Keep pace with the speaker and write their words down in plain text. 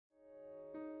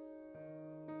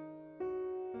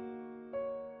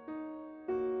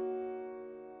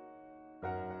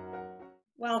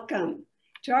Welcome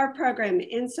to our program,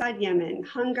 Inside Yemen,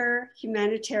 Hunger,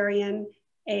 Humanitarian,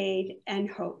 Aid,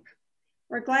 and Hope.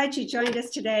 We're glad you joined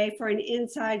us today for an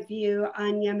inside view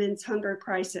on Yemen's hunger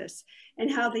crisis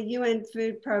and how the UN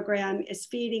Food Program is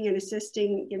feeding and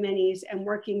assisting Yemenis and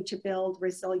working to build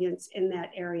resilience in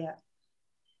that area.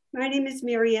 My name is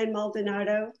Marianne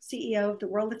Maldonado, CEO of the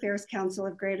World Affairs Council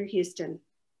of Greater Houston.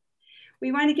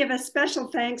 We want to give a special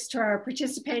thanks to our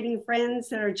participating friends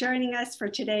that are joining us for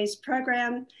today's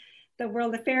program, the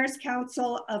World Affairs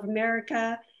Council of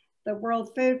America, the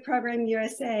World Food Program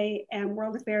USA, and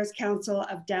World Affairs Council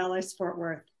of Dallas-Fort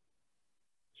Worth.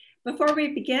 Before we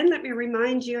begin, let me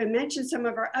remind you and mention some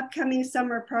of our upcoming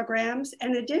summer programs.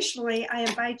 And additionally, I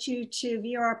invite you to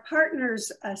view our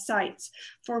partners' sites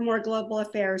for more global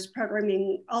affairs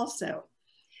programming also.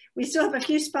 We still have a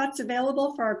few spots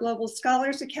available for our Global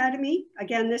Scholars Academy.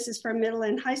 Again, this is for middle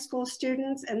and high school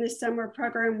students, and this summer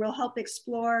program will help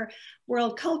explore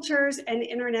world cultures and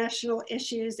international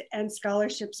issues, and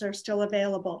scholarships are still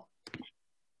available.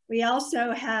 We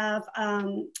also have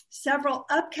several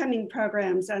upcoming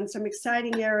programs on some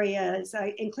exciting areas,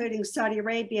 including Saudi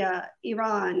Arabia,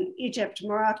 Iran, Egypt,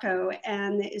 Morocco,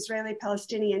 and the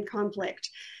Israeli-Palestinian conflict.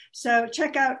 So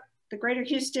check out the Greater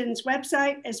Houston's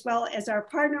website, as well as our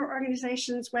partner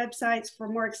organizations' websites for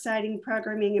more exciting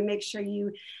programming, and make sure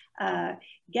you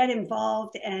get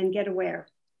involved and get aware.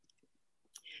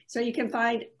 So you can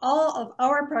find all of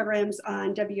our programs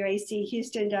on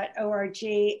wachhouston.org,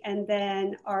 and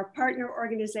then our partner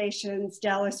organizations,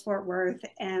 Dallas-Fort Worth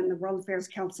and the World Affairs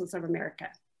Councils of America.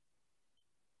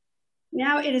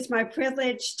 Now it is my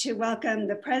privilege to welcome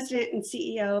the President and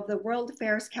CEO of the World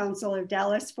Affairs Council of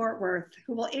Dallas-Fort Worth,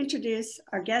 who will introduce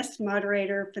our guest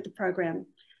moderator for the program,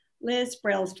 Liz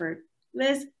Brailsford.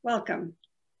 Liz, welcome.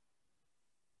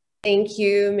 Thank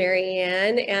you,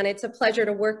 Marianne, and it's a pleasure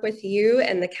to work with you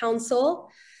and the Council.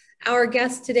 Our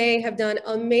guests today have done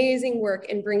amazing work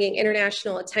in bringing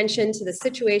international attention to the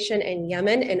situation in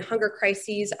Yemen and hunger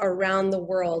crises around the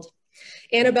world.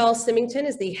 Annabelle Symington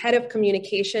is the head of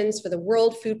communications for the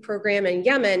World Food Program in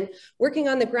Yemen, working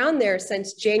on the ground there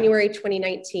since January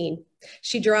 2019.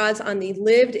 She draws on the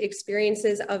lived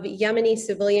experiences of Yemeni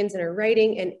civilians in her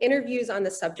writing and interviews on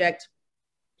the subject,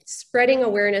 spreading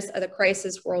awareness of the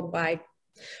crisis worldwide.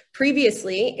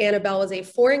 Previously, Annabelle was a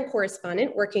foreign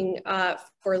correspondent working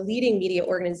for leading media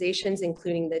organizations,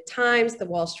 including The Times, The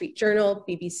Wall Street Journal,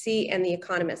 BBC, and The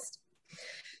Economist.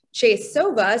 Chase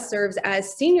Sova serves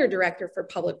as Senior Director for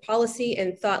Public Policy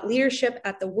and Thought Leadership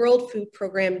at the World Food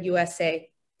Program USA.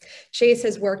 Chase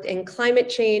has worked in climate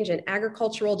change and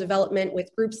agricultural development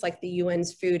with groups like the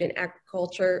UN's Food and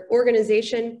Agriculture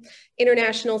Organization,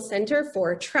 International Center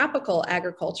for Tropical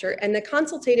Agriculture, and the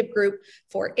Consultative Group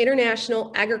for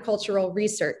International Agricultural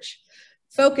Research.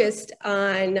 Focused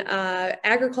on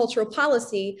agricultural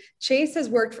policy, Chase has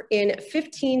worked in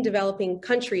 15 developing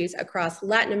countries across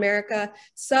Latin America,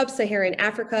 Sub-Saharan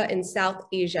Africa, and South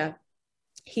Asia.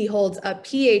 He holds a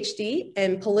PhD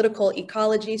in political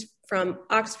ecology from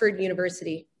Oxford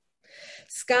University.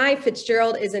 Skye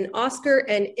Fitzgerald is an Oscar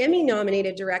and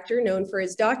Emmy-nominated director known for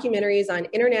his documentaries on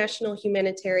international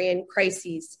humanitarian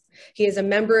crises. He is a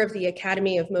member of the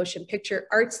Academy of Motion Picture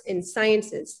Arts and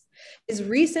Sciences. His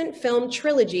recent film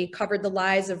trilogy covered the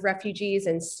lives of refugees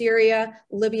in Syria,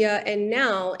 Libya, and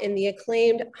now in the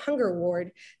acclaimed Hunger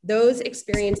Ward, those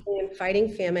experiencing and fighting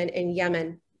famine in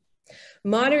Yemen.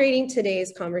 Moderating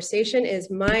today's conversation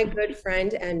is my good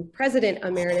friend and President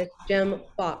Emeritus, Jim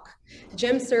Falk.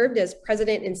 Jim served as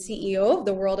President and CEO of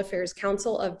the World Affairs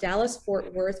Council of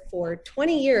Dallas-Fort Worth for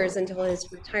 20 years until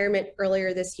his retirement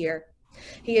earlier this year.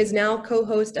 He is now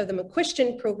co-host of the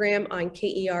McQuestion program on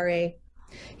KERA.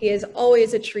 He is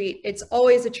always a treat. It's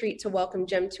always a treat to welcome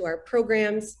Jim to our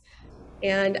programs.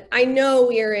 And I know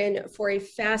we are in for a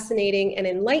fascinating and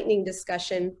enlightening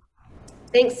discussion.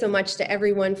 Thanks so much to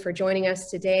everyone for joining us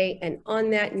today. And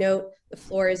on that note, the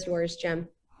floor is yours, Jim.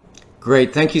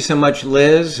 Great. Thank you so much,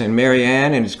 Liz and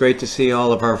Marianne. And it's great to see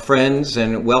all of our friends,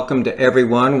 and welcome to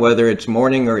everyone, whether it's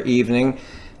morning or evening.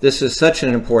 This is such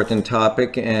an important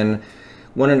topic, and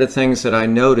one of the things that I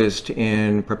noticed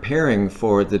in preparing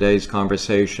for today's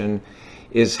conversation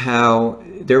is how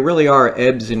there really are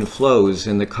ebbs and flows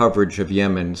in the coverage of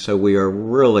Yemen. So we are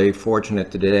really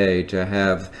fortunate today to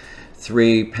have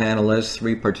three panelists,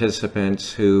 three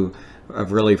participants who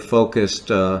have really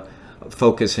focusing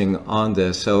on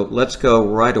this. So let's go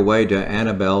right away to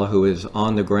Annabelle, who is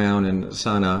on the ground in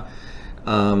Sana'a.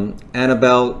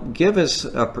 Annabelle, give us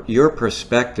your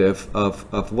perspective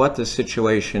of what the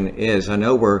situation is. I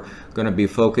know we're going to be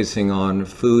focusing on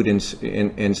food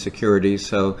insecurity,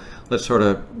 so let's sort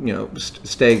of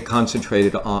stay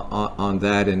concentrated on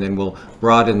that, and then we'll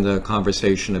broaden the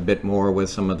conversation a bit more with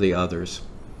some of the others.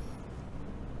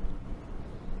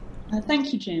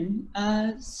 Thank you, Jim.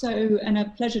 And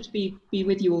a pleasure to be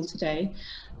with you all today.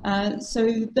 So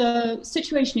the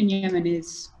situation in Yemen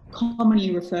is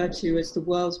commonly referred to as the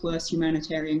world's worst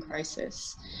humanitarian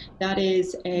crisis. That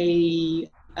is a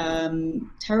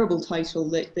terrible title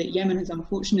that Yemen has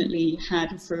unfortunately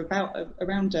had for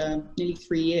around nearly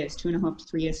 3 years, 2.5 to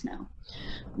 3 years now.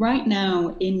 Right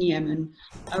now in Yemen,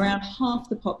 around half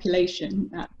the population,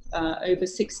 over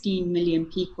 16 million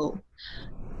people,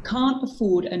 can't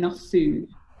afford enough food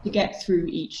to get through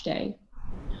each day.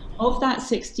 Of that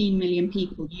 16 million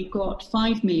people, you've got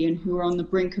 5 million who are on the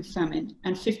brink of famine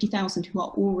and 50,000 who are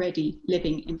already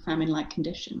living in famine-like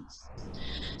conditions.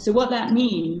 So what that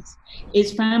means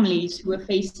is families who are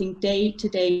facing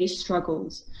day-to-day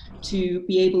struggles to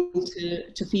be able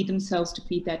to feed themselves, to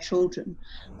feed their children.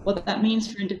 What that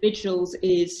means for individuals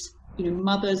is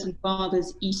mothers and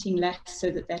fathers eating less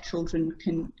so that their children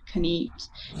can eat.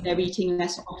 They're eating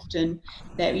less often,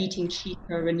 they're eating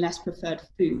cheaper and less preferred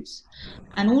foods.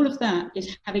 And all of that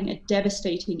is having a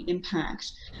devastating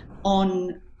impact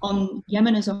on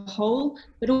Yemen as a whole,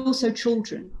 but also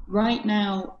children. Right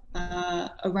now,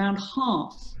 around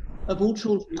half of all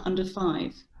children under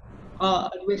 5 are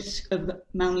at risk of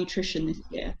malnutrition this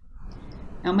year.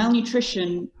 Now,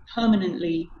 malnutrition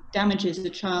permanently damages the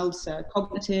child's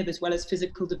cognitive as well as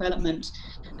physical development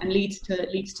and leads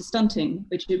to stunting,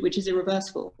 which is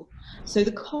irreversible. So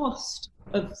the cost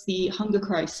of the hunger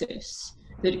crisis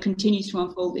that continues to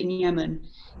unfold in Yemen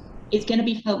is going to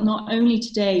be felt not only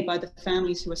today by the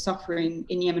families who are suffering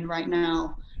in Yemen right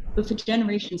now, but for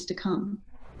generations to come.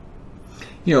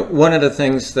 One of the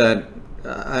things that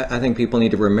I think people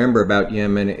need to remember about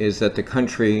Yemen is that the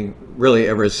country, really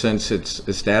ever since its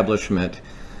establishment,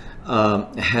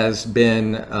 has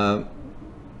been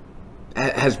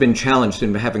challenged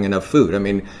in having enough food. I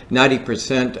mean,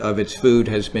 90% of its food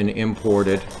has been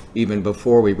imported even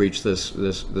before we reached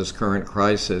this current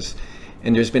crisis,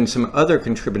 and there's been some other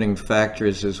contributing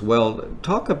factors as well.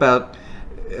 Talk about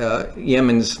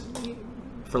Yemen's,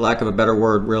 for lack of a better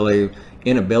word, really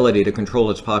inability to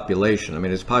control its population. I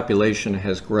mean, its population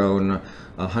has grown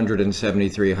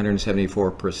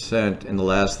 174% in the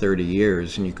last 30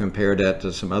 years, and you compare that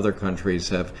to some other countries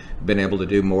have been able to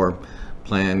do more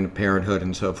Planned Parenthood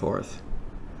and so forth.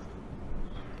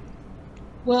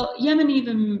 Well, Yemen,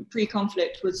 even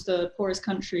pre-conflict, was the poorest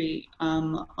country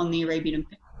on the Arabian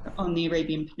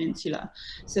Peninsula.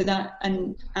 So that,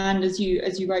 and as you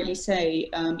rightly say,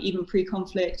 even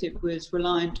pre-conflict, it was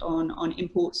reliant on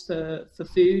imports for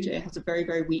food. It has a very,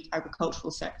 very weak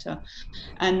agricultural sector,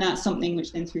 and that's something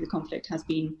which then through the conflict has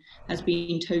been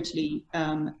totally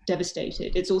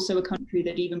devastated. It's also a country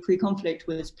that even pre-conflict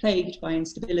was plagued by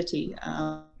instability,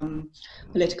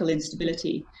 political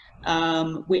instability,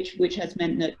 which has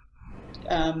meant that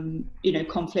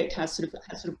conflict has sort of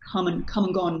come and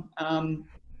gone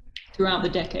throughout the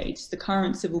decades. The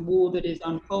current civil war that is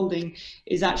unfolding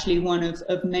is actually one of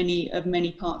many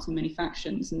parts and many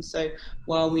factions. And so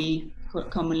while we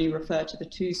commonly refer to the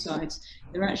two sides,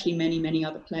 there are actually many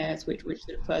other players which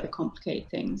sort of further complicate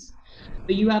things.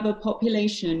 But you have a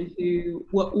population who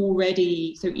were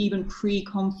already, so even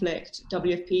pre-conflict,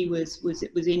 WFP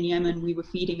was in Yemen. We were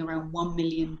feeding around 1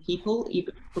 million people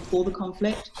even before the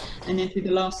conflict, and then through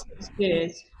the last 6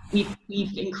 years, we've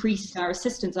increased our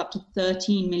assistance up to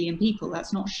 13 million people.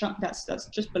 That's not that's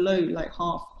just below like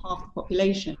half the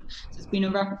population. So it's been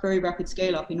a very rapid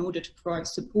scale up in order to provide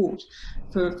support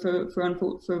for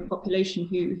a population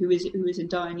who is in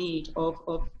dire need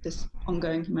of this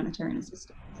ongoing humanitarian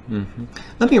assistance. Mm-hmm.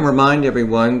 Let me remind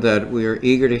everyone that we are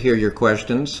eager to hear your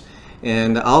questions,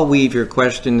 and I'll weave your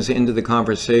questions into the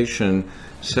conversation.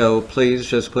 So please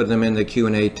just put them in the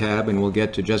Q&A tab, and we'll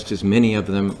get to just as many of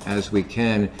them as we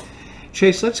can.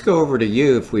 Chase, let's go over to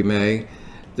you, if we may.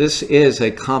 This is a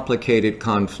complicated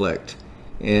conflict,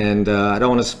 and I don't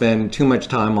want to spend too much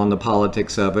time on the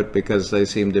politics of it because they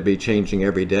seem to be changing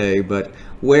every day. But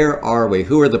where are we?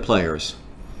 Who are the players?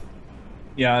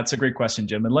 Yeah, that's a great question,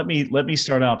 Jim. And let me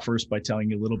start out first by telling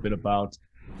you a little bit about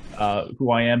who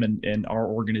I am and our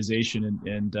organization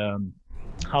and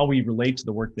how we relate to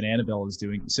the work that Annabelle is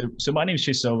doing. So my name is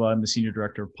Chase Sova. I'm the Senior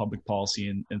Director of Public Policy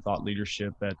and Thought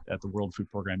Leadership at the World Food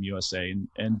Program USA.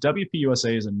 And WFP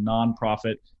USA is a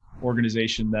nonprofit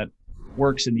organization that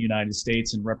works in the United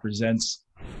States and represents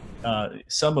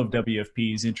some of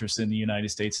WFP's interest in the United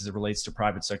States as it relates to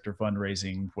private sector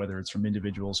fundraising, whether it's from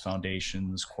individuals,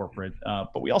 foundations, corporate.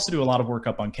 But we also do a lot of work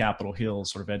up on Capitol Hill,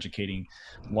 sort of educating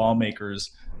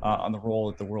lawmakers on the role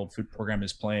that the World Food Program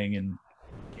is playing in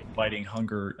fighting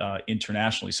hunger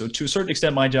internationally. So to a certain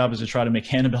extent, my job is to try to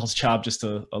make Annabelle's job just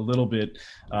a little bit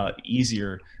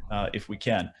easier if we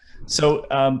can. So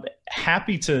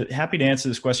happy to answer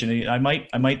this question. I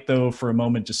might though for a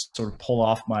moment just sort of pull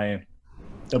off my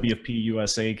WFP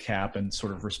USA cap and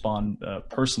sort of respond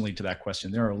personally to that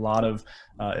question. There are a lot of,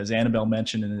 as Annabelle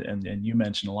mentioned and you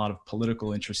mentioned, a lot of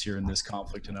political interest here in this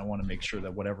conflict, and I want to make sure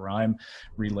that whatever I'm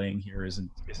relaying here isn't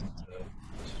a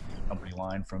company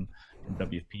line from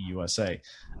WFP USA.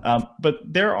 But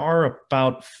there are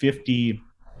about 50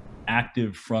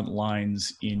 active front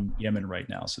lines in Yemen right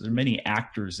now. So there are many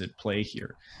actors at play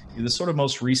here. The sort of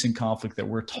most recent conflict that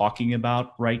we're talking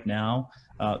about right now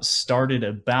started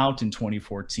about in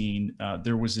 2014.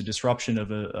 There was a disruption of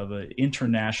an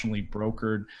internationally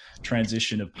brokered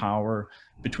transition of power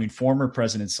between former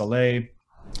President Saleh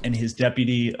and his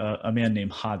deputy, a man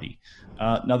named Hadi.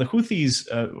 Now, the Houthis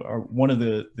are one of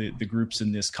the groups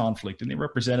in this conflict, and they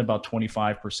represent about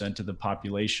 25% of the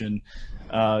population.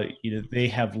 They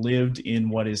have lived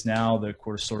in what is now the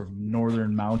sort of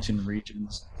northern mountain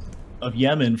regions of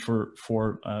Yemen for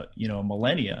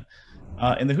millennia.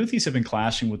 And the Houthis have been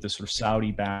clashing with the sort of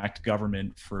Saudi-backed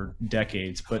government for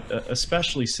decades, but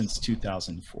especially since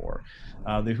 2004.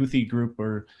 The Houthi group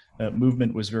or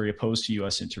movement was very opposed to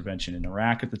U.S. intervention in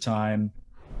Iraq at the time.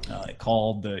 It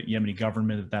called the Yemeni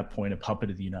government at that point a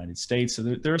puppet of the United States. So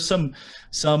there are some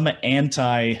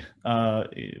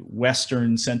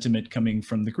anti-Western sentiment coming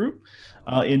from the group.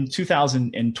 In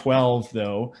 2012,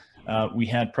 though, we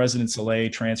had President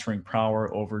Saleh transferring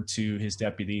power over to his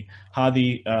deputy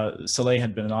Hadi. Saleh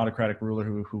had been an autocratic ruler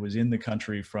who was in the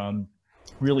country from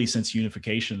really since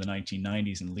unification in the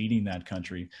 1990s and leading that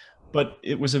country. But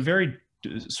it was a very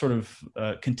sort of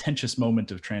contentious moment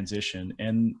of transition,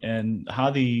 and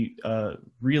Hadi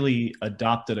really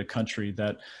adopted a country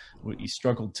that he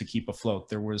struggled to keep afloat.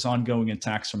 There was ongoing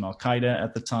attacks from Al-Qaeda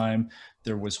at the time.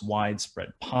 There was widespread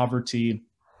poverty,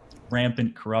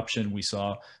 rampant corruption. We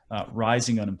saw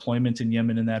rising unemployment in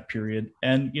Yemen in that period,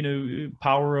 and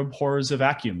power abhors a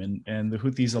vacuum. And the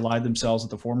Houthis allied themselves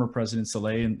with the former President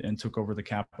Saleh and took over the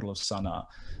capital of Sana'a,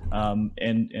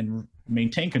 and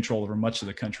maintained control over much of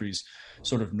the country's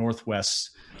sort of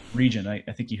northwest region. I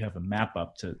think you have a map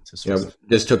up to sort of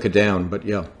just took it down, but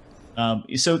yeah.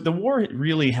 So the war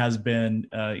really has been,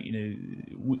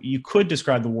 you could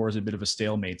describe the war as a bit of a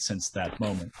stalemate since that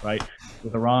moment, right?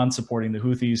 With Iran supporting the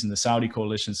Houthis and the Saudi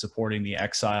coalition supporting the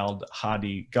exiled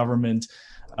Hadi government,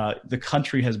 the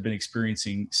country has been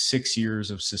experiencing 6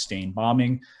 years of sustained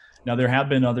bombing. Now, there have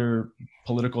been other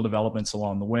political developments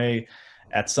along the way.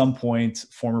 At some point,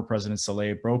 former President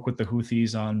Saleh broke with the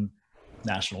Houthis on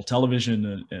national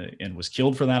television and was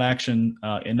killed for that action.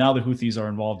 And now the Houthis are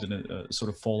involved in a sort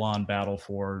of full-on battle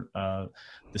for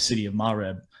the city of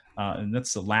Mareb. And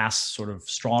that's the last sort of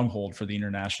stronghold for the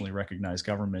internationally recognized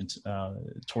government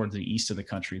toward the east of the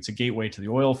country. It's a gateway to the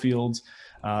oil fields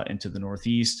and to the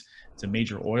northeast. It's a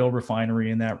major oil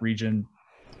refinery in that region.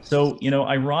 So,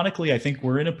 ironically, I think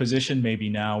we're in a position maybe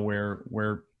now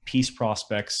where peace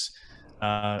prospects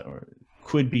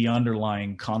could be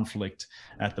underlying conflict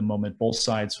at the moment. Both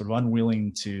sides sort of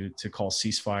unwilling to call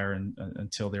ceasefire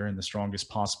until they're in the strongest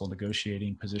possible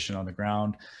negotiating position on the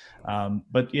ground.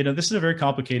 But this is a very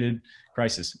complicated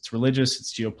crisis. It's religious,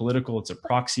 it's geopolitical, it's a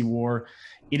proxy war.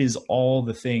 It is all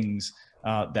the things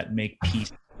that make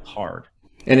peace hard.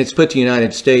 And it's put the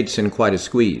United States in quite a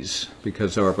squeeze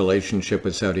because of our relationship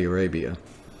with Saudi Arabia.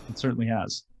 It certainly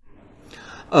has.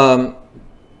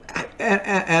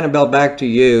 Annabelle, back to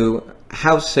you.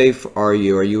 How safe are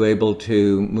you? Are you able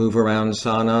to move around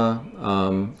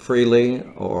Sana'a freely,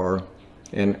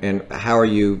 and how are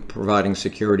you providing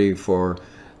security for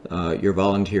your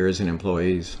volunteers and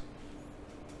employees?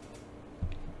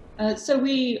 So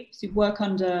we work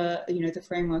under the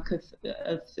framework of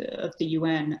the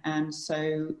UN, and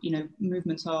so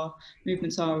movements are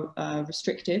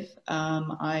restrictive.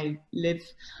 I live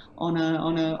on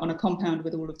a compound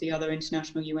with all of the other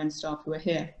international UN staff who are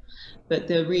here, but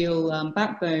the real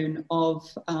backbone of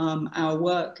our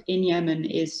work in Yemen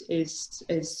is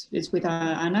with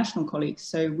our national colleagues.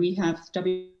 So we have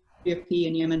WFP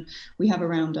in Yemen. We have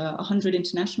around 100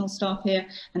 international staff here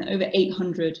and over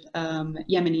 800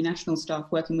 Yemeni national staff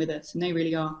working with us, and they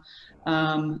really are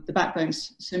the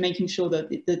backbones. So making sure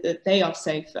that they are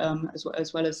safe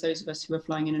as well as those of us who are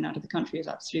flying in and out of the country is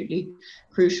absolutely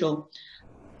crucial.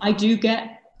 I do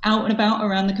get out and about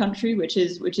around the country, which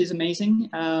is amazing.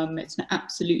 It's an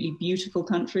absolutely beautiful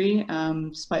country,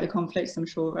 despite the conflicts. I'm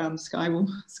sure Sky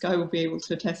will be able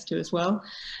to attest to as well.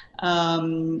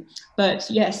 But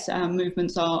yes,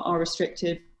 movements are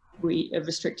restricted.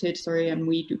 And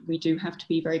we do have to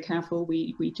be very careful.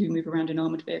 We do move around in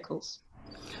armored vehicles.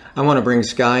 I want to bring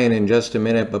Sky in just a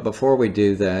minute, but before we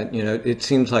do that, you know, it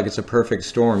seems like it's a perfect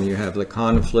storm. You have the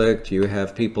conflict, you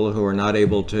have people who are not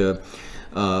able to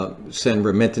send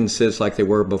remittances like they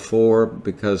were before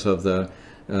because of the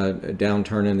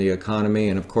downturn in the economy,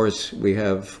 and of course we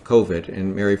have COVID.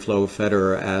 And Mary Flo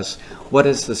Federer asks, what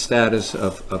is the status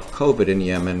of COVID in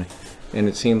Yemen? And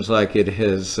it seems like it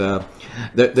has,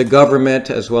 the government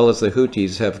as well as the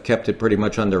Houthis have kept it pretty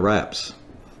much under wraps.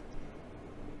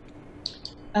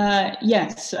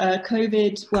 Yes,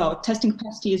 COVID, well, testing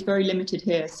capacity is very limited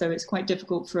here, so it's quite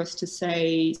difficult for us to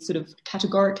say sort of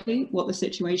categorically what the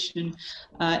situation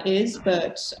is,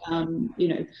 but, you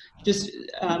know, just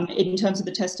in terms of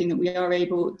the testing that we are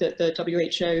able, that the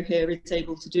WHO here is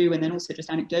able to do, and then also just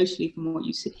anecdotally from what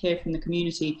you hear from the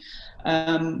community,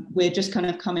 we're just kind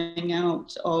of coming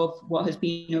out of what has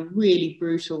been a really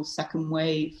brutal second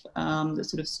wave that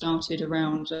sort of started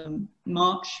around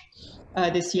March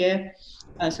this year.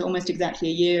 So almost exactly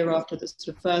a year after the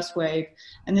sort of first wave,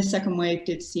 and this second wave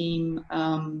did seem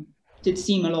a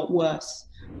lot worse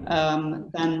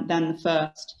than the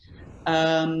first.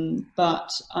 But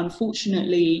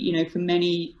unfortunately, you know, for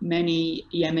many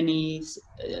Yemenis,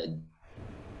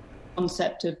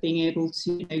 concept of being able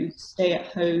to, you know, stay at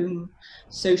home,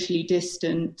 socially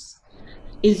distance,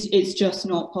 it's just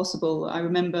not possible. I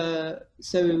remember,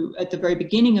 so at the very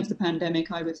beginning of the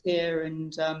pandemic, I was here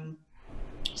and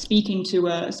speaking to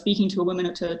a woman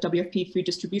at a WFP food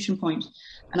distribution point,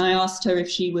 and I asked her if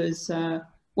she was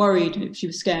worried, if she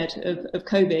was scared of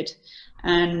COVID,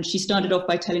 and she started off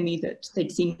by telling me that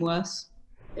they'd seen worse.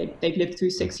 They've lived through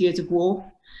 6 years of war,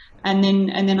 and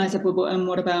then I said, well, and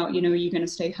what about, you know, are you going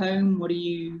to stay home? What are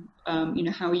you, you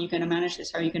know, how are you going to manage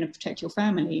this? How are you going to protect your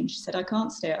family? And she said, I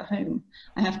can't stay at home.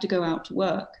 I have to go out to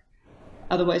work,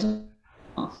 otherwise I'm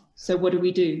off. So what do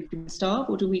we do? Do we starve,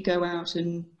 or do we go out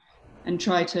and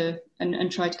try to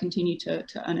continue to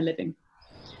earn a living?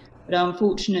 But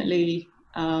unfortunately,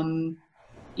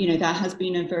 you know, that has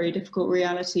been a very difficult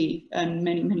reality, and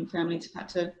many families have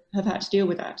had to deal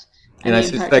with that. And I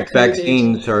suspect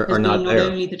vaccines are not there. Not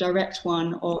only the direct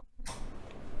one, or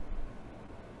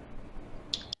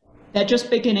they're just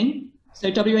beginning.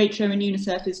 So WHO and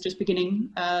UNICEF is just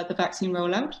beginning the vaccine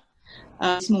rollout.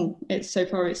 Small. So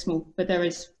far it's small, but there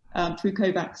is. Through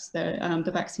COVAX,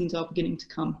 the vaccines are beginning to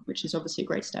come, which is obviously a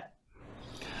great step.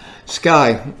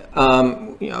 Sky,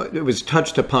 you know, it was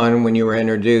touched upon when you were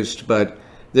introduced, but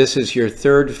this is your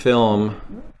third film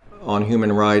on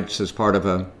human rights as part of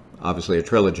obviously a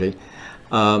trilogy.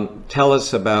 Tell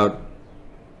us about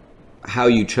how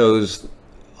you chose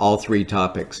all three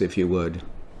topics, if you would.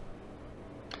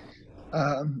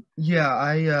 Yeah,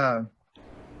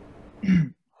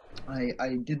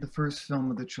 I did the first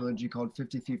film of the trilogy called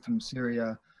 50 Feet from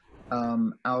Syria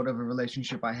out of a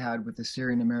relationship I had with a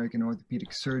Syrian-American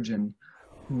orthopedic surgeon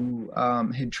who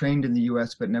had trained in the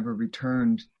US but never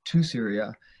returned to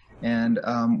Syria. And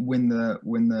when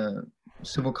the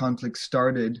civil conflict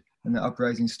started and the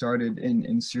uprising started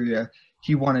in Syria,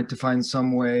 he wanted to find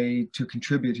some way to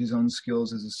contribute his own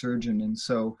skills as a surgeon. And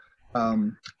so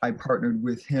I partnered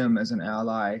with him as an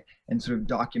ally and sort of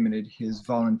documented his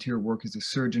volunteer work as a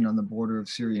surgeon on the border of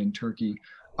Syria and Turkey,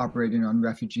 operating on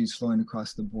refugees flowing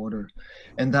across the border.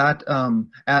 And that,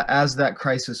 as that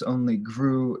crisis only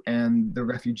grew and the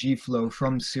refugee flow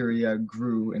from Syria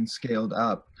grew and scaled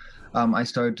up, I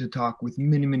started to talk with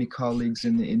many colleagues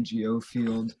in the NGO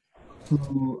field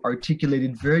who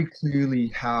articulated very clearly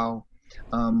how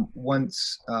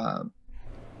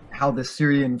how the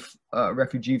Syrian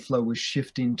refugee flow was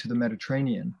shifting to the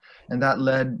Mediterranean. And that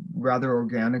led rather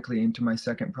organically into my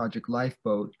second project,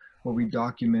 Lifeboat, where we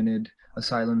documented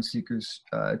asylum seekers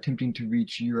attempting to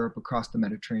reach Europe across the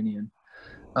Mediterranean.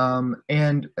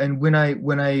 And when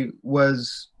I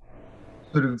was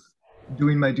sort of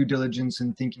doing my due diligence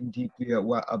and thinking deeply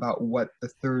about what the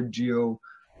third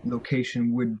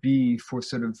geolocation would be for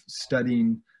sort of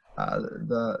studying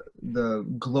the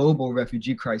global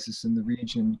refugee crisis in the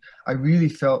region, I really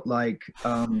felt like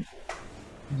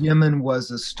Yemen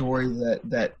was a story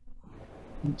that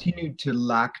continued to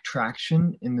lack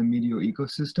traction in the media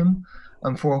ecosystem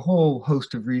for a whole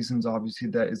host of reasons. Obviously,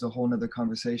 that is a whole nother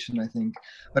conversation, I think.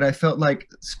 But I felt like,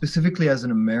 specifically as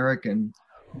an American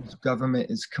whose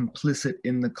government is complicit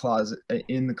in the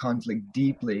conflict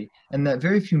deeply, and that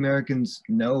very few Americans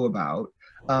know about,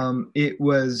 it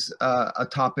was a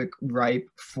topic ripe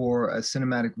for a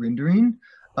cinematic rendering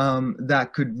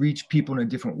that could reach people in a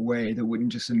different way, that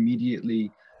wouldn't just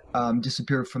immediately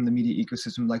disappear from the media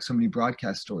ecosystem like so many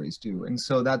broadcast stories do. And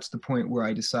so that's the point where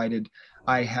I decided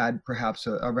I had perhaps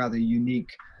a rather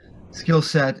unique skill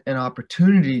set and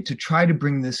opportunity to try to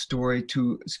bring this story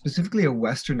to specifically a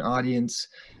Western audience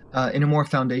in a more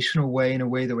foundational way, in a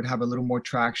way that would have a little more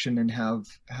traction and have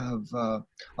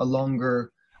a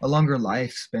longer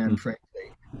lifespan,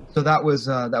 frankly. So that was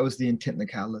the intent and the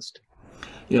catalyst.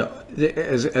 You know,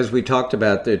 as we talked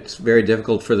about, it's very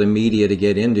difficult for the media to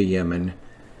get into Yemen.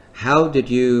 How did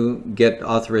you get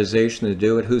authorization to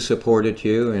do it? Who supported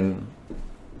you? And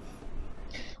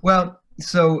well,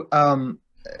 so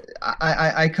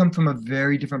I come from a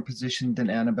very different position than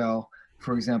Annabelle,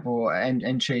 for example,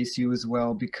 and Chase, you as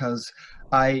well, because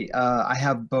I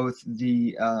have both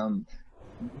the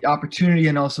opportunity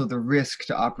and also the risk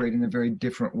to operate in a very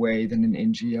different way than an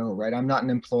NGO, right? I'm not an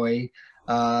employee.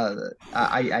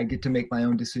 I get to make my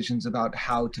own decisions about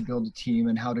how to build a team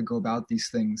and how to go about these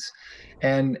things,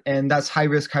 and that's high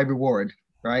risk, high reward,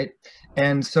 right?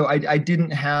 And so I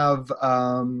didn't have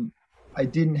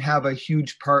a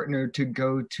huge partner to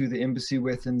go to the embassy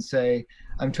with and say,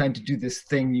 I'm trying to do this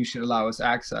thing, you should allow us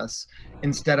access.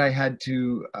 Instead, I had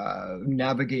to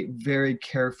navigate very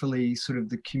carefully sort of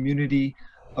the community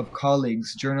of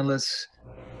colleagues, journalists,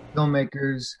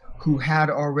 filmmakers, who had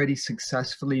already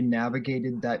successfully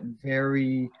navigated that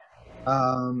very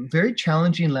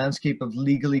challenging landscape of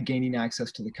legally gaining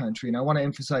access to the country. And I want to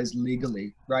emphasize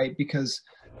legally, right? Because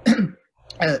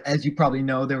as you probably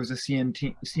know, there was a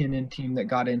CNN team that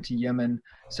got into Yemen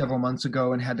several months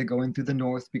ago and had to go in through the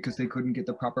north because they couldn't get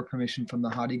the proper permission from the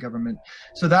Hadi government.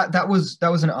 So that was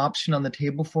an option on the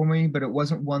table for me, but it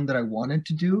wasn't one that I wanted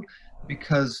to do,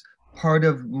 because part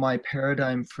of my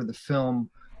paradigm for the film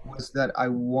was that I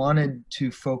wanted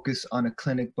to focus on a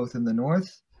clinic both in the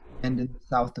north and in the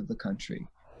south of the country,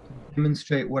 to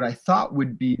demonstrate what I thought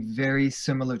would be very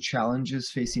similar challenges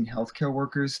facing healthcare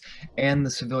workers and the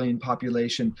civilian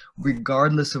population,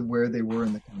 regardless of where they were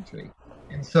in the country.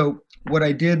 And so what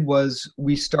I did was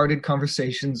we started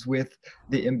conversations with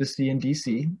the embassy in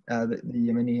DC, the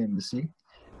Yemeni embassy,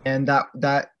 and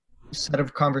that set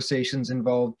of conversations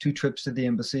involved 2 trips to the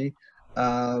embassy,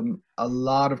 a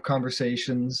lot of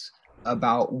conversations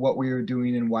about what we were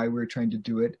doing and why we were trying to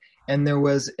do it. And there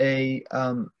was a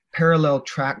parallel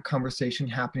track conversation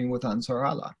happening with Ansar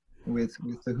Allah, with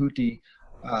the Houthi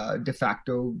de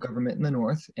facto government in the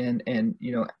north. And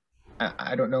you know,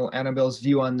 I don't know Annabelle's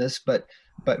view on this, but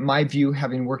my view,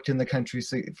 having worked in the country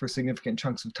for significant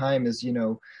chunks of time, is, you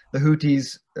know, the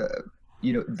Houthis,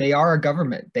 you know, they are a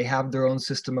government. They have their own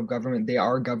system of government. They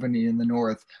are governing in the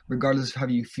north, regardless of how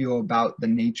you feel about the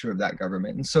nature of that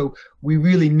government. And so we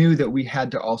really knew that we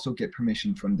had to also get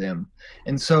permission from them.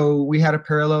 And so we had a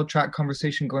parallel track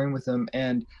conversation going with them,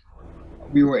 and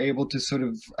we were able to sort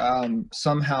of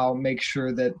somehow make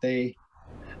sure that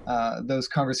those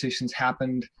conversations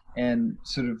happened, and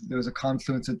sort of there was a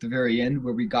confluence at the very end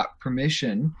where we got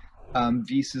permission,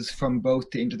 visas from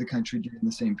both to enter the country during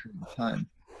the same period of time.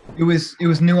 It was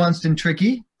nuanced and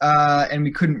tricky, and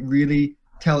we couldn't really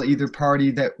tell either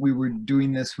party that we were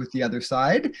doing this with the other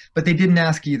side, but they didn't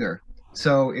ask either,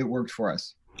 so it worked for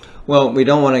us. Well, we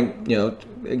don't want to, you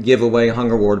know, give away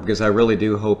Hunger Ward, because I really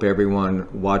do hope everyone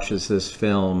watches this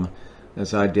film,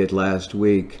 as I did last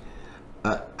week.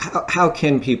 How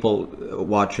can people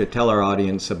watch it? Tell our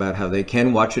audience about how they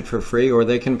can watch it for free or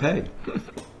they can pay.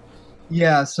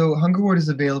 Yeah, so Hunger Ward is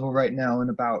available right now in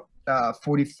about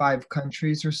 45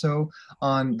 countries or so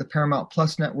on the Paramount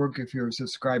Plus network, if you're a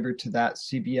subscriber to that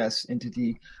CBS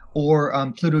entity, or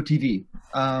Pluto TV,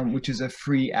 which is a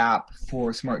free app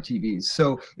for smart TVs.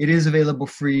 So it is available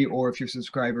free, or if you're a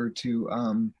subscriber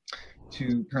to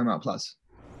Paramount Plus.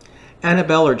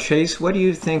 Annabelle or Chase, what do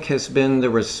you think has been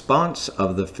the response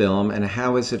of the film, and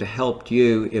how has it helped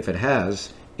you, if it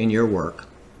has, in your work?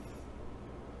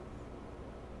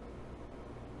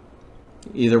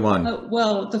 Either one.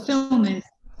 Well, the film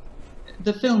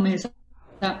is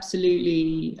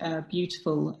absolutely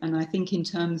beautiful, and I think in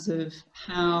terms of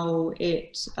how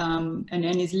it and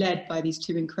is led by these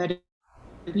 2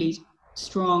 incredibly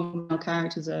strong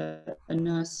characters, a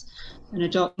nurse and a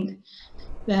doctor.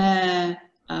 Their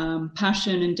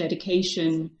passion and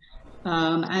dedication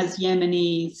as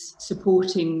Yemenis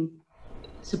supporting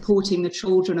the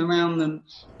children around them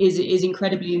is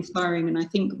incredibly inspiring, and I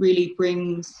think really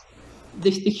brings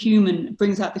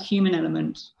out the human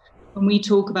element. When we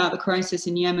talk about the crisis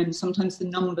in Yemen, sometimes the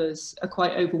numbers are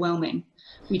quite overwhelming.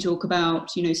 We talk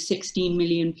about, you know, 16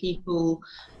 million people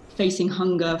facing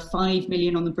hunger, 5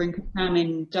 million on the brink of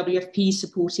famine, WFP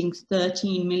supporting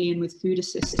 13 million with food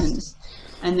assistance.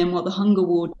 And then what the hunger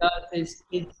ward does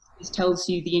is tells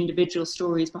you the individual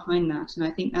stories behind that. And I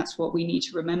think that's what we need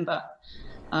to remember.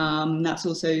 That's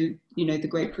also, you know, the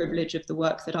great privilege of the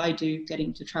work that I do,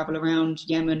 getting to travel around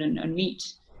Yemen and meet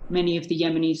many of the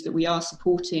Yemenis that we are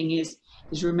supporting, is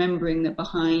remembering that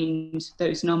behind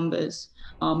those numbers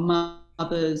are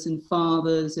mothers and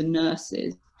fathers and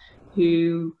nurses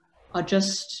who are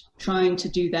just trying to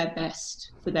do their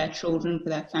best for their children, for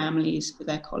their families, for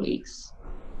their colleagues.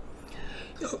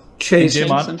 Chase,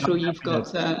 Jim, I'm sure you've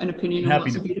got an opinion on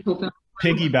what's a beautiful film.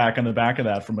 Piggyback on the back of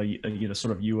that from a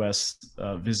sort of U.S.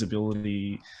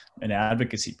 Visibility and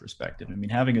advocacy perspective. I mean,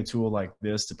 having a tool like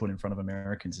this to put in front of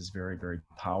Americans is very, very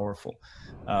powerful.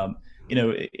 You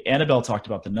know, Annabelle talked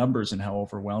about the numbers and how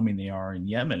overwhelming they are in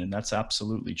Yemen, and that's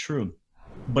absolutely true.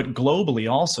 But globally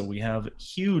also, we have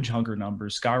huge hunger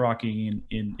numbers skyrocketing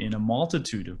in a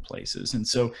multitude of places. And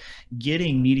so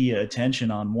getting media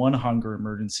attention on one hunger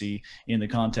emergency in the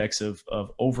context of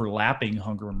overlapping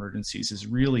hunger emergencies is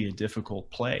really a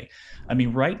difficult play. I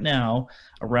mean, right now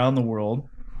around the world,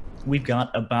 we've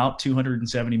got about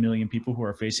 270 million people who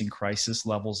are facing crisis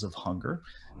levels of hunger.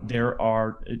 There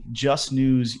are just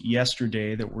news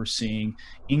yesterday that we're seeing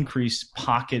increased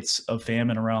pockets of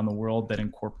famine around the world that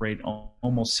incorporate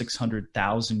almost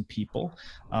 600,000 people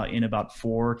in about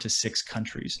 4 to 6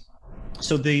 countries.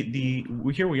 So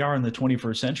here we are in the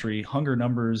 21st century. Hunger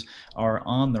numbers are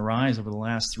on the rise over the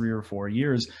last 3 or 4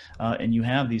 years, and you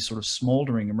have these sort of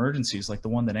smoldering emergencies like the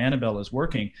one that Annabelle is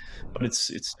working, but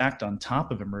it's stacked on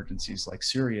top of emergencies like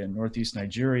Syria and Northeast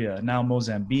Nigeria, now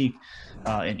Mozambique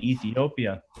and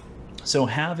Ethiopia. So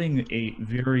having a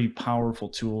very powerful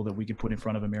tool that we can put in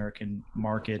front of American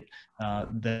market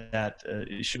that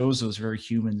shows those very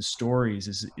human stories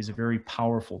is a very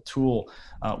powerful tool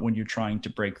when you're trying to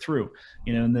break through.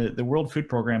 You know, and the World Food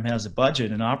Program has a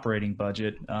budget, an operating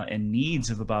budget, and needs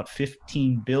of about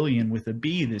 15 billion with a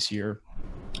B this year.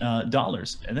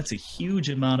 Dollars, and that's a huge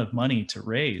amount of money to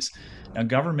raise. Now,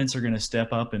 governments are going to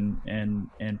step up and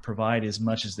provide as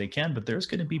much as they can, but there's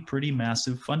going to be pretty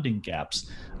massive funding gaps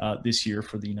this year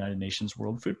for the United Nations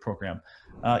World Food Program.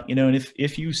 You know, and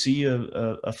if you see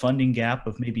a funding gap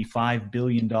of maybe $5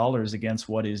 billion against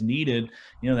what is needed,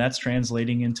 you know, that's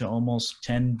translating into almost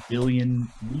 10 billion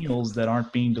meals that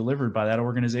aren't being delivered by that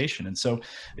organization. And so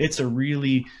it's a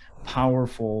really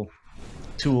powerful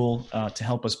tool to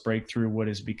help us break through what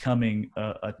is becoming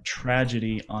a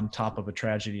tragedy on top of a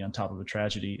tragedy on top of a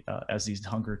tragedy as these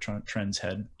hunger trends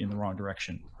head in the wrong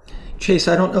direction. Chase,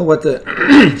 I don't know what the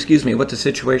excuse me, what the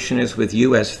situation is with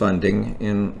U.S. funding,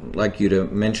 and like you to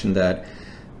mention that,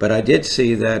 but I did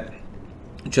see that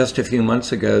just a few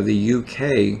months ago the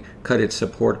UK cut its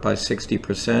support by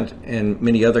 60%, and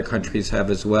many other countries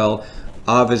have as well.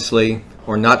 Obviously,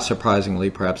 or not surprisingly,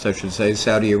 perhaps I should say,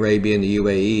 Saudi Arabia and the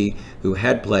UAE, who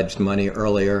had pledged money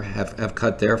earlier, have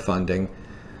cut their funding.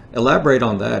 Elaborate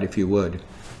on that, if you would.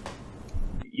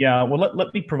 Yeah, well,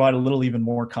 let me provide a little even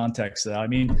more context. I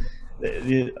mean,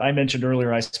 I mentioned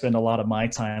earlier, I spend a lot of my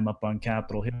time up on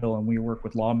Capitol Hill, and we work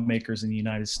with lawmakers in the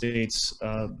United States,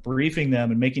 briefing them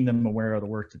and making them aware of the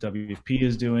work that WFP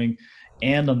is doing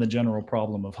and on the general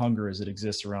problem of hunger as it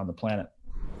exists around the planet.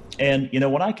 And, you know,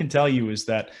 what I can tell you is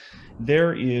that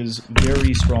there is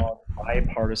very strong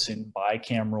bipartisan,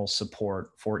 bicameral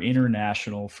support for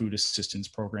international food assistance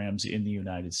programs in the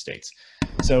United States.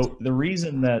 So the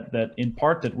reason that in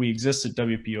part that we exist at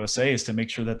WPUSA is to make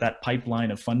sure that that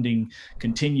pipeline of funding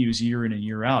continues year in and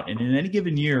year out. And in any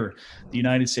given year, the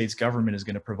United States government is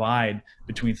going to provide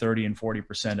between 30 and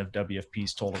 40% of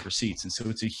WFP's total receipts. And so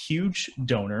it's a huge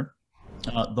donor,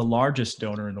 the largest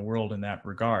donor in the world in that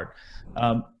regard.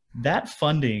 That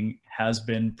funding has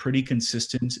been pretty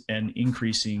consistent and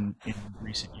increasing in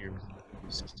recent years in the food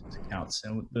assistance accounts.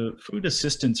 And the food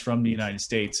assistance from the United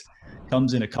States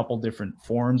comes in a couple different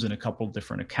forms and a couple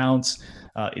different accounts.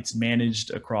 It's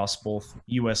managed across both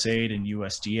USAID and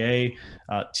USDA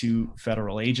to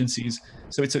federal agencies.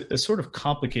 So it's a sort of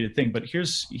complicated thing, but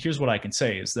here's what I can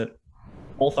say is that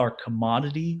both our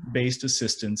commodity-based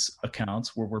assistance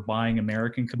accounts, where we're buying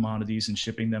American commodities and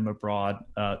shipping them abroad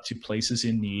to places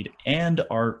in need, and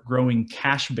our growing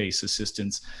cash-based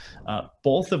assistance,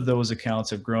 both of those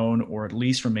accounts have grown or at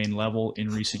least remain level in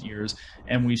recent years,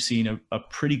 and we've seen a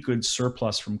pretty good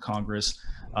surplus from Congress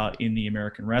in the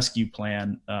American Rescue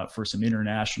Plan for some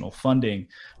international funding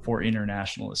for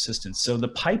international assistance. So the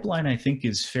pipeline, I think,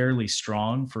 is fairly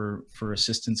strong for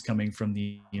assistance coming from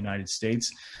the United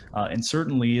States, and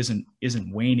certainly isn't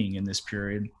waning in this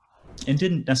period. and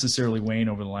didn't necessarily wane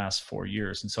over the last 4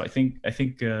 years. And so I think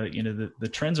you know, the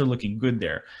trends are looking good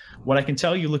there. What I can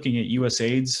tell you, looking at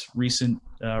USAID's recent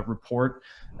report,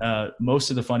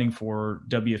 most of the funding for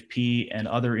WFP and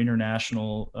other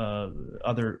international,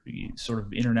 other sort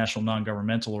of international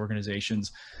non-governmental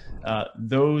organizations,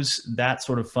 that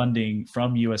sort of funding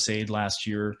from USAID last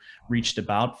year reached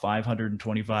about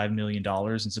 $525 million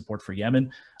in support for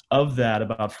Yemen. Of that,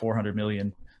 about 400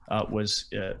 million was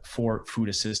for food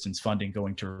assistance funding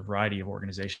going to a variety of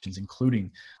organizations, including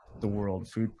the World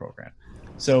Food Program.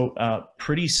 So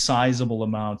pretty sizable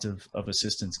amount of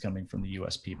assistance coming from the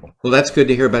U.S. people. Well, that's good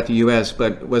to hear about the U.S.,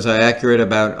 but was I accurate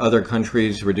about other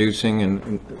countries reducing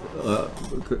and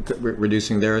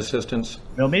reducing their assistance?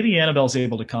 Well, maybe Annabelle's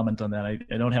able to comment on that. I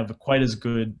don't have quite as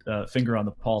good finger on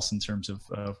the pulse in terms of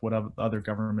what other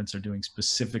governments are doing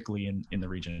specifically in the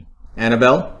region.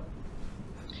 Annabelle?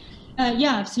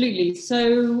 Yeah, absolutely.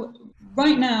 So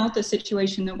right now, the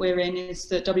situation that we're in is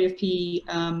that WFP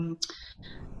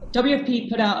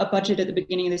put out a budget at the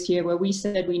beginning of this year where we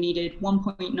said we needed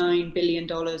 $1.9 billion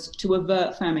to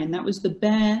avert famine. That was the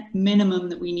bare minimum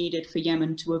that we needed for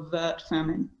Yemen to avert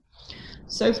famine.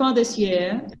 So far this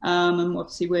year, and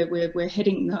obviously we're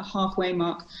hitting the halfway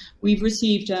mark, we've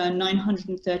received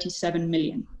 937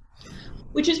 million,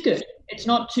 which is good. It's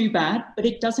not too bad, but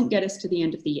it doesn't get us to the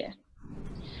end of the year.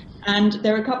 And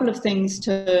there are a couple of things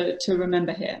to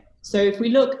remember here. So if we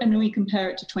look and we compare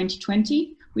it to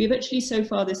 2020, we've actually so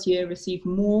far this year received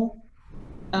more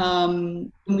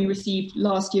than we received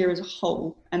last year as a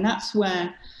whole. And that's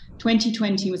where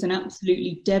 2020 was an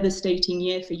absolutely devastating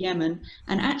year for Yemen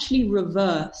and actually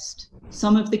reversed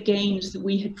some of the gains that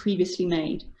we had previously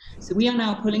made. So we are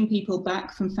now pulling people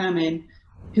back from famine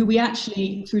who we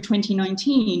actually, through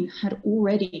 2019, had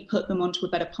already put them onto a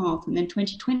better path. And then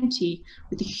 2020,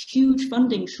 with the huge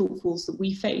funding shortfalls that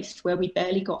we faced, where we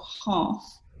barely got half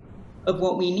of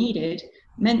what we needed,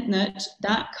 meant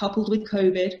that coupled with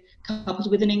COVID,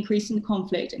 coupled with an increase in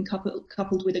conflict, and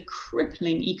coupled with a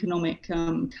crippling economic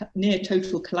near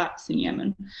total collapse in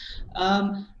Yemen,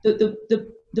 by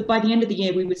the end of the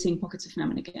year, we were seeing pockets of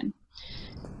famine again.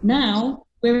 Now,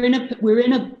 we're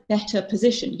in a better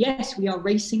position. Yes, we are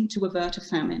racing to avert a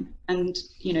famine, and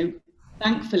you know,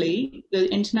 thankfully,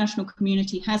 the international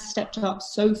community has stepped up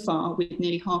so far with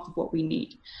nearly half of what we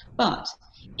need. But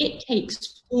it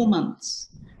takes 4 months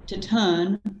to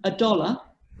turn $1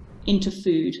 into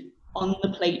food on the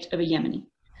plate of a Yemeni.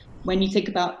 When you think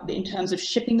about in terms of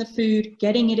shipping the food,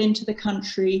 getting it into the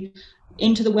country,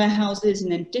 into the warehouses,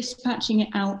 and then dispatching it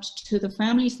out to the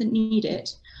families that need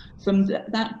it, from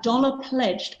that dollar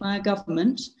pledged by a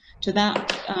government to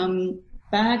that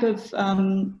bag of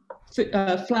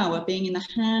flour being in the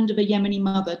hand of a Yemeni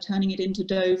mother, turning it into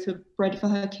dough for bread for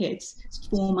her kids, it's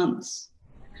 4 months.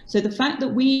 So the fact that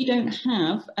we don't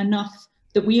have enough,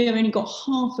 that we have only got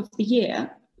half of the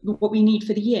year, what we need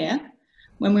for the year,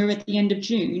 when we're at the end of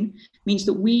June, means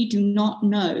that we do not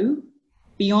know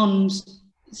beyond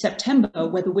September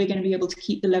whether we're going to be able to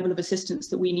keep the level of assistance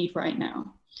that we need right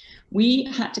now. We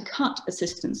had to cut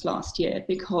assistance last year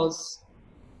because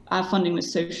our funding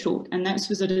was so short, and that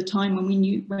was at a time when we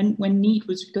knew when need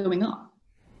was going up.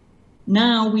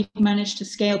 Now we've managed to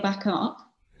scale back up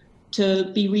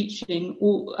to be reaching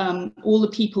all the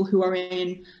people who are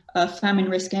in famine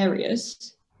risk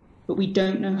areas, but we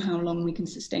don't know how long we can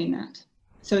sustain that.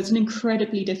 So it's an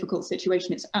incredibly difficult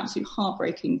situation. It's absolutely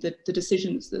heartbreaking, the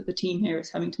decisions that the team here is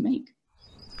having to make.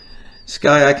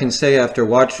 Skye, I can say after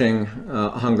watching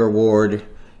Hunger Ward,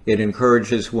 it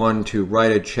encourages one to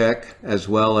write a check as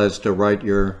well as to write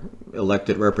your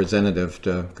elected representative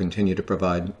to continue to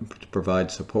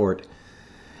provide support.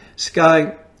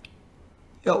 Skye,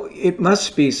 you know, it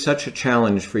must be such a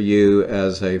challenge for you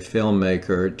as a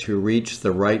filmmaker to reach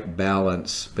the right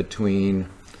balance between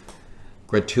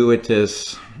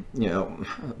gratuitous, you know,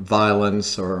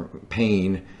 violence or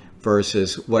pain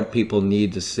versus what people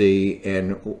need to see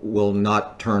and will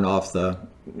not turn off the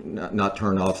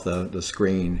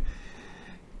screen.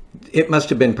 It must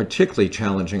have been particularly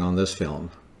challenging on this film,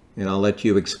 and I'll let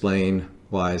you explain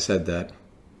why I said that.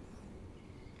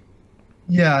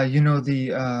 Yeah, you know,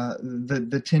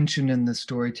 the tension in the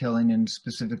storytelling, and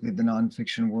specifically the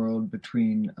nonfiction world,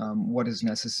 between what is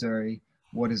necessary,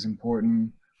 what is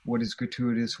important, what is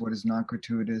gratuitous, what is not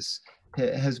gratuitous,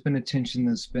 has been a tension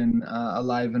that's been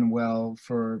alive and well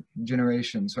for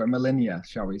generations, or millennia,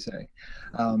 shall we say,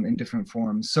 in different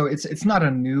forms. So it's not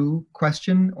a new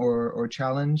question or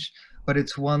challenge, but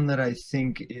it's one that I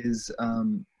think is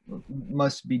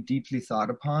must be deeply thought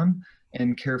upon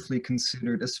and carefully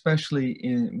considered, especially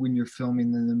when you're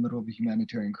filming in the middle of a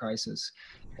humanitarian crisis.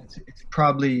 It's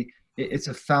probably it's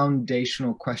a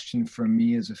foundational question for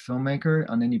me as a filmmaker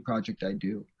on any project I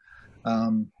do.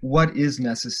 What is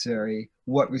necessary?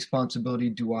 What responsibility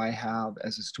do I have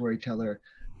as a storyteller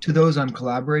to those I'm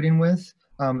collaborating with,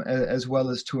 as well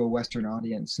as to a Western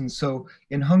audience? And so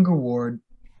in Hunger Ward,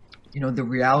 you know, the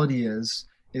reality is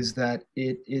that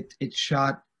it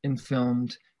shot and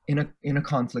filmed in a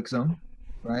conflict zone,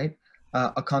 right?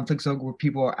 A conflict zone where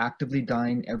people are actively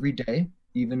dying every day.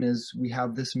 Even as we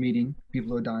have this meeting,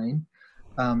 people are dying.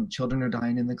 Children are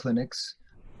dying in the clinics.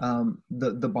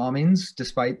 The bombings,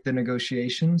 despite the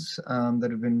negotiations that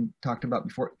have been talked about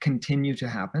before, continue to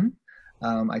happen.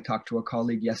 I talked to a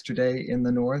colleague yesterday in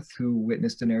the north who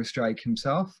witnessed an airstrike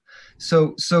himself.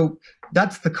 So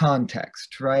that's the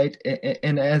context, right?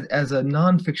 And as a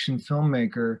nonfiction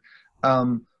filmmaker,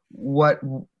 what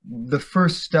the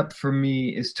first step for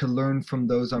me is to learn from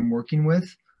those I'm working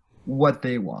with what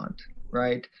they want,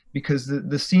 right? Because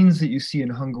the scenes that you see in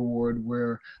Hunger Ward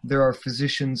where there are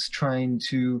physicians trying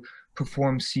to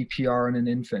perform CPR on an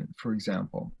infant, for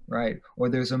example, right? Or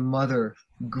there's a mother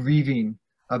grieving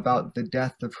about the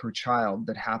death of her child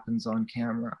that happens on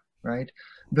camera, right?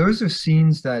 Those are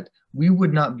scenes that we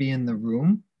would not be in the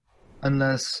room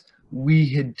unless we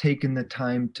had taken the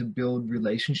time to build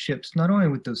relationships, not only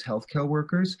with those healthcare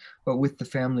workers, but with the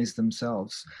families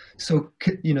themselves. So,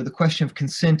 you know, the question of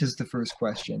consent is the first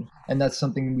question, and that's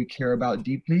something we care about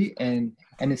deeply, and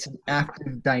it's an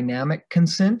active, dynamic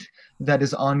consent that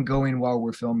is ongoing while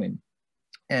we're filming.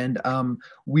 And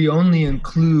we only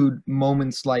include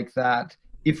moments like that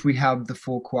if we have the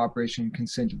full cooperation and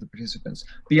consent of the participants.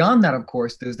 Beyond that, of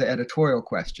course, there's the editorial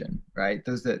question, right?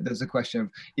 There's the question of,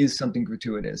 is something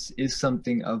gratuitous? Is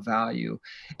something of value?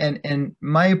 And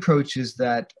my approach is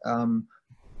that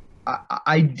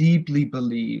I deeply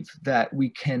believe that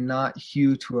we cannot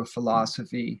hew to a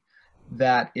philosophy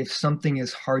that if something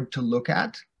is hard to look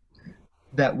at,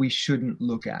 that we shouldn't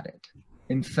look at it.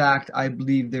 In fact, I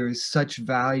believe there is such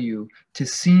value to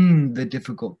seeing the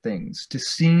difficult things, to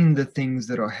seeing the things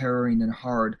that are harrowing and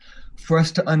hard, for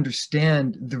us to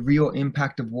understand the real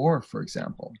impact of war, for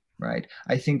example, right?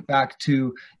 I think back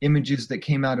to images that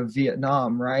came out of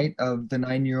Vietnam, right? Of the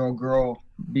 9-year-old girl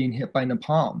being hit by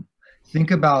napalm.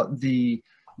 Think about the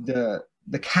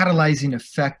catalyzing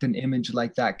effect an image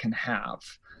like that can have.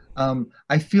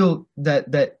 I feel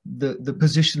that the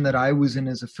position that I was in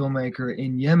as a filmmaker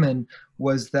in Yemen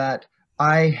was that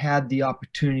I had the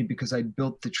opportunity, because I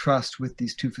built the trust with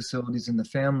these two facilities and the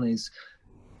families,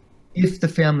 if the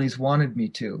families wanted me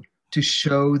to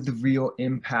show the real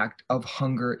impact of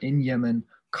hunger in Yemen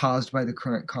caused by the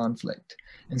current conflict.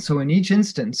 And so in each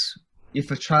instance,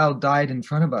 if a child died in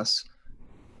front of us,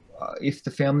 if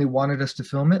the family wanted us to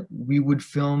film it, we would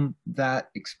film that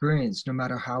experience, no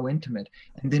matter how intimate.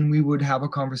 And then we would have a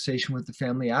conversation with the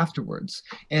family afterwards.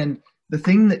 And the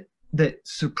thing that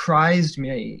surprised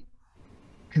me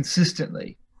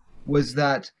consistently was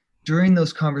that during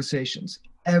those conversations,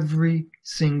 every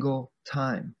single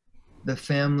time, the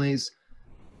families,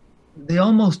 they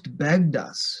almost begged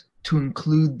us to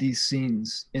include these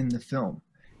scenes in the film.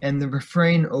 And the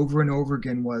refrain over and over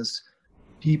again was,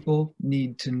 people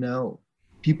need to know.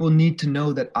 People need to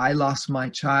know that I lost my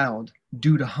child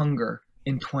due to hunger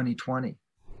in 2020.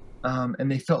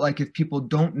 And they felt like if people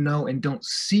don't know and don't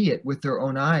see it with their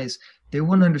own eyes, they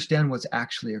won't understand what's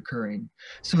actually occurring.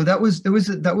 So that was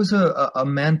a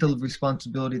mantle of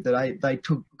responsibility that I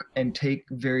took and take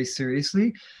very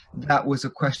seriously. That was a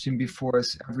question before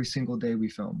us every single day we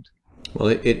filmed. Well,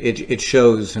 it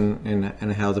shows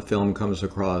in how the film comes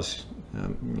across.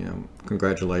 You know,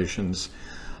 congratulations.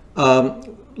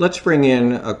 Let's bring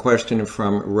in a question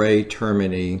from Ray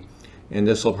Termini, and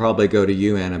this will probably go to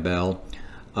you, Annabelle.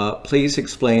 Please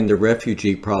explain the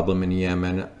refugee problem in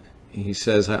Yemen. He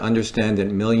says, I understand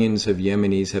that millions of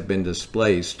Yemenis have been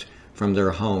displaced from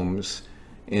their homes,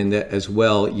 and that as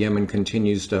well, Yemen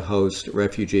continues to host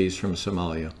refugees from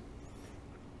Somalia.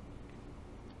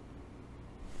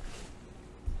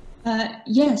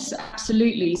 Yes,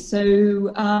 absolutely.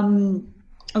 So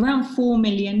around 4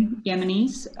 million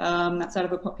Yemenis, that's out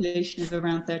of a population of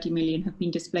around 30 million, have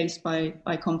been displaced by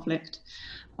conflict.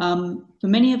 For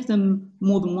many of them,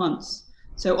 more than once.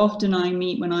 So often I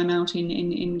meet, when I'm out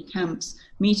in camps,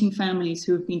 meeting families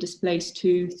who have been displaced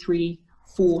 2, 3,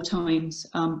 4 times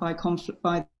by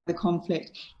the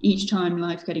conflict, each time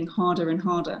life getting harder and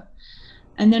harder.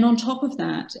 And then on top of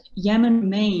that, Yemen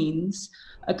remains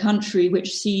a country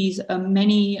which sees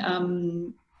many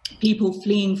people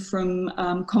fleeing from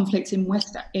conflicts in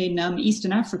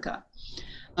Eastern Africa.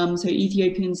 So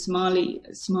Ethiopians,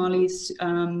 Somalis,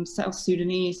 South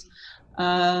Sudanese,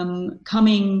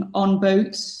 coming on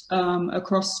boats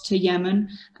across to Yemen,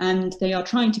 and they are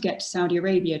trying to get to Saudi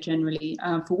Arabia generally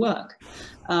for work,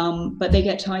 but they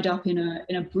get tied up in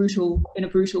a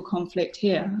brutal conflict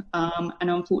here, and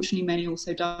unfortunately many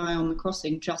also die on the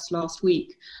crossing. Just last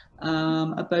week,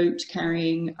 a boat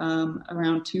carrying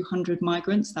around 200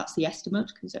 migrants, that's the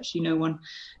estimate because actually no one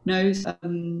knows,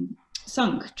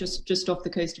 sunk just off the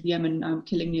coast of Yemen,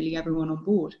 killing nearly everyone on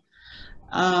board.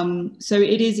 So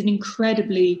it is an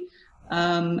incredibly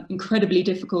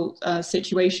difficult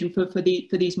situation for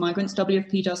these migrants.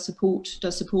 WFP does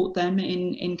support them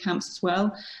in camps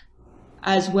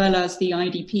as well as the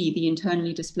IDP, the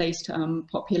internally displaced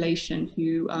population,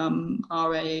 who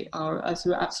are a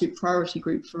sort of absolute priority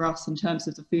group for us in terms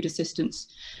of the food assistance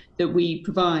that we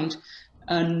provide.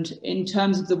 And in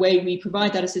terms of the way we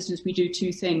provide that assistance, we do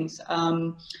two things: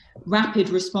 rapid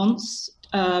response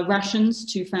rations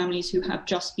to families who have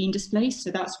just been displaced.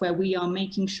 So that's where we are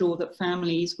making sure that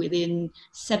families within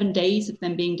 7 days of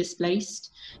them being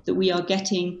displaced, that we are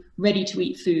getting ready to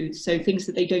eat food. So things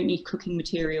that they don't need cooking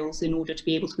materials in order to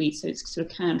be able to eat. So it's sort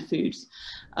of canned foods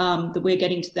that we're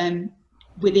getting to them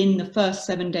within the first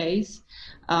 7 days.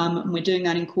 And we're doing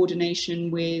that in coordination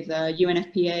with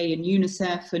UNFPA and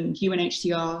UNICEF and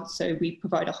UNHCR. So we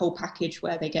provide a whole package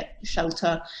where they get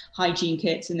shelter, hygiene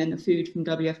kits, and then the food from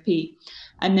WFP.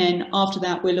 And then after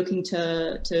that, we're looking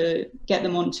to get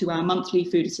them onto our monthly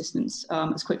food assistance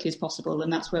as quickly as possible.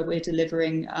 And that's where we're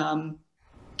delivering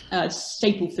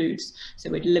staple foods. So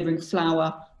we're delivering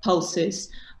flour, pulses,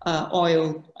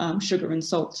 oil, sugar and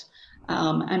salt.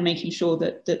 And making sure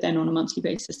that then on a monthly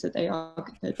basis that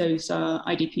those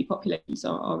IDP populations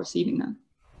are receiving that.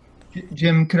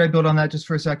 Jim, could I build on that just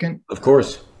for a second? Of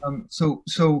course.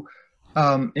 So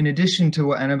in addition to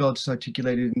what Annabelle just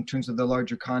articulated in terms of the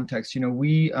larger context,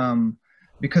 we,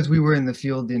 because we were in the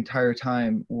field the entire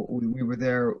time we were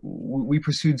there, we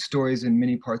pursued stories in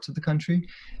many parts of the country,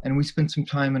 and we spent some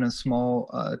time in a small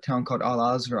town called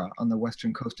Al-Azra on the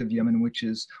western coast of Yemen, which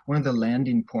is one of the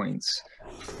landing points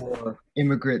for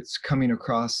immigrants coming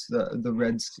across the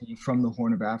Red Sea from the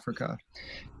Horn of Africa.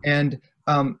 And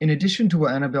in addition to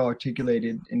what Annabelle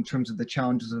articulated in terms of the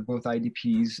challenges of both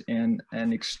IDPs and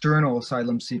external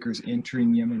asylum seekers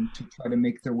entering Yemen to try to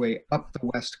make their way up the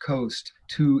west coast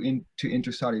to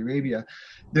enter Saudi Arabia,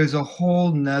 there's a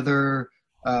whole nother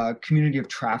community of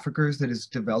traffickers that has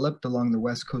developed along the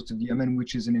west coast of Yemen,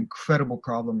 which is an incredible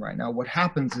problem right now. What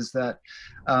happens is that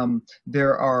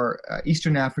there are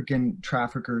Eastern African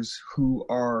traffickers who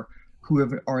are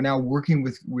now working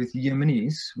with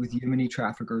Yemenis, with Yemeni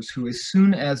traffickers, who, as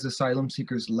soon as asylum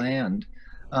seekers land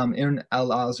in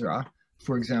Al-Azra,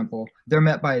 for example, they're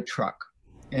met by a truck,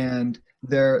 and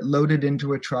they're loaded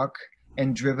into a truck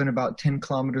and driven about 10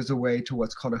 kilometers away to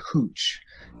what's called a hooch.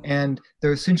 And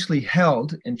they're essentially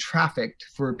held and trafficked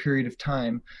for a period of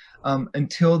time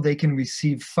until they can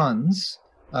receive funds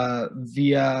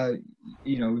via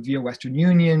Western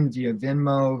Union, via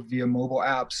Venmo, via mobile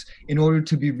apps, in order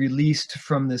to be released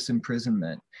from this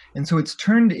imprisonment. And so it's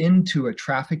turned into a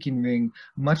trafficking ring,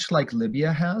 much like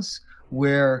Libya has,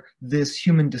 where this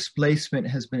human displacement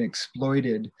has been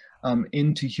exploited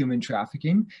into human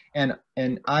trafficking. And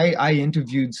I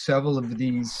interviewed several of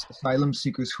these asylum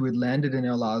seekers who had landed in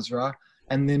Al-Azra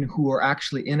and then who are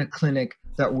actually in a clinic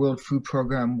that World Food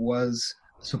Program was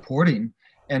supporting.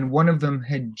 And one of them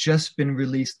had just been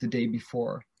released the day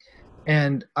before.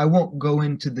 And I won't go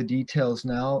into the details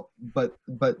now, but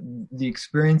the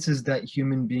experiences that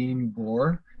human being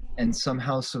bore and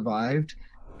somehow survived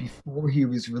before he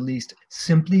was released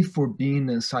simply for being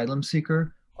an asylum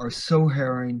seeker are so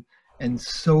harrowing and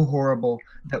so horrible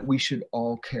that we should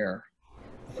all care.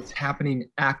 It's happening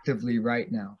actively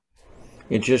right now.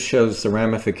 It just shows the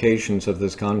ramifications of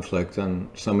this conflict on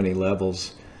so many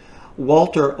levels.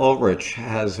 Walter Ulrich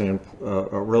has a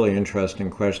really interesting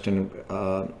question.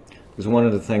 Because one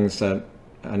of the things that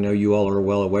I know you all are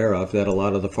well aware of, that a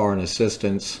lot of the foreign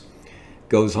assistance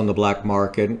goes on the black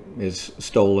market, is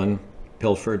stolen,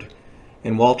 pilfered.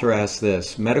 And Walter asks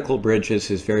this: Medical Bridges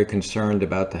is very concerned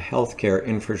about the healthcare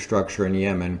infrastructure in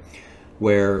Yemen,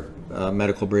 where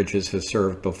Medical Bridges has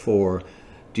served before.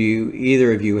 Do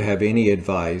either of you have any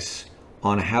advice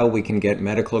on how we can get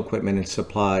medical equipment and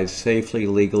supplies safely,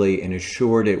 legally, and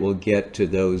assured it will get to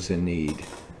those in need?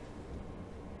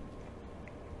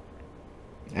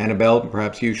 Annabelle,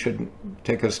 perhaps you should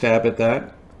take a stab at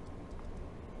that.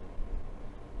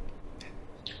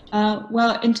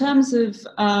 Well, in terms of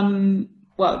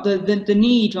the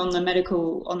need on the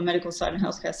medical side and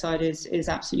healthcare side is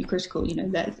absolutely critical. You know,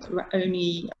 that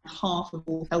only half of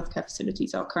all healthcare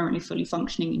facilities are currently fully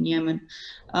functioning in Yemen,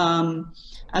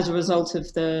 as a result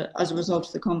of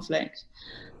the conflict.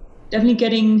 Definitely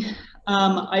getting.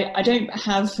 I don't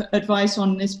have advice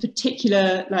on this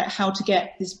particular, like how to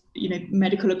get this,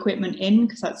 medical equipment in,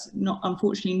 because that's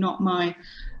unfortunately not my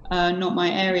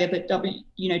area. But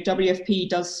WFP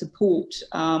does support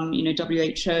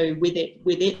WHO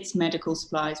with its medical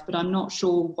supplies. But I'm not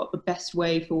sure what the best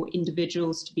way for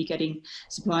individuals to be getting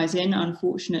supplies in.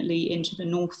 Unfortunately, into the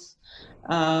north,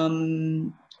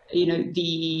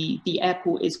 the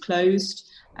airport is closed.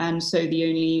 And so the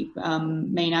only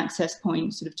main access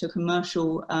point sort of to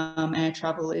commercial air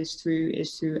travel is through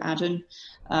Aden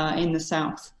in the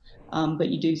south. But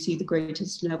you do see the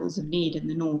greatest levels of need in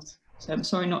the north. So I'm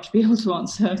sorry not to be able to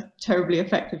answer terribly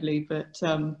effectively, but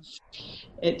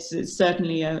it's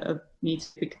certainly a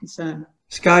needs to be concern.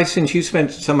 Skye, since you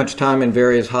spent so much time in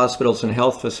various hospitals and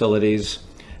health facilities,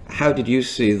 how did you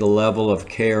see the level of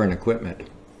care and equipment?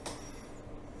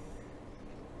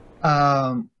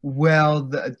 Well,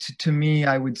 to me,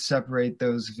 I would separate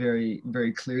those very,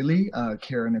 very clearly,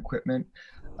 care and equipment.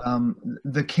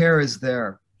 The care is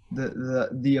there.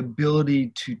 The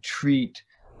ability to treat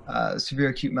severe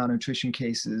acute malnutrition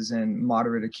cases and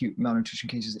moderate acute malnutrition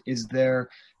cases is there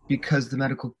because the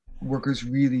medical workers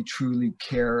really, truly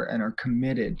care and are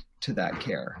committed to that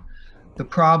care. The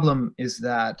problem is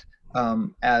that,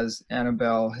 as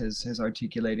Annabelle has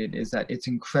articulated, is that it's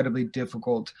incredibly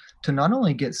difficult to not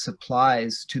only get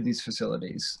supplies to these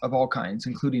facilities of all kinds,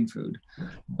 including food,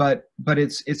 but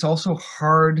it's also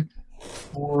hard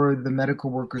for the medical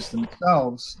workers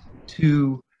themselves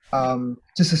to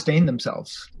sustain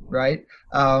themselves, right?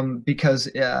 Because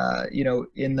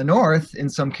in the north, in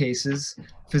some cases,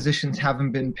 physicians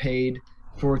haven't been paid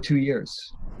for 2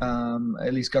 years.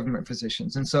 At least government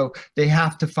physicians. And so they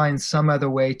have to find some other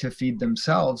way to feed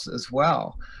themselves as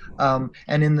well.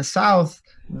 And in the South,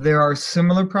 there are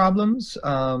similar problems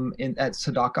at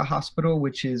Sadaka Hospital,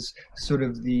 which is sort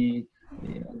of the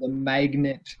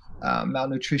magnet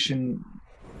malnutrition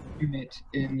unit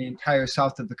in the entire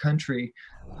south of the country.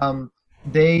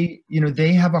 They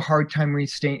have a hard time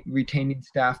retaining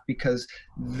staff because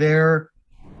they're,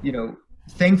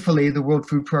 thankfully, the World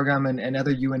Food Program and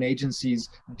other UN agencies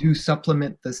do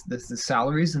supplement the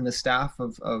salaries and the staff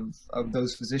of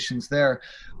those physicians there.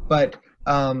 But,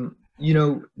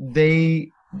 they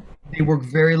work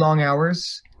very long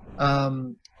hours,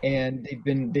 and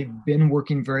they've been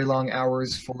working very long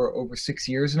hours for over 6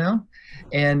 years now,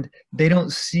 and they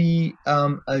don't see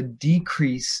a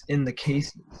decrease in the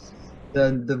cases.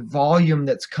 The volume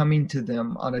that's coming to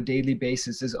them on a daily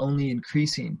basis is only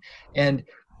increasing, and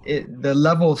the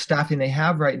level of staffing they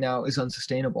have right now is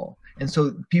unsustainable. And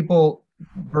so people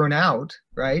burn out,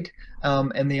 right?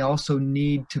 And they also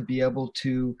need to be able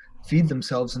to feed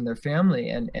themselves and their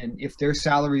family. And if their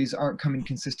salaries aren't coming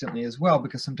consistently as well,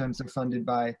 because sometimes they're funded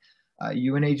by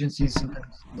UN agencies,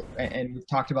 and we've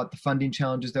talked about the funding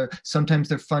challenges there. Sometimes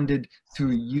they're funded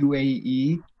through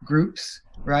UAE groups,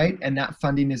 right? And that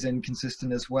funding is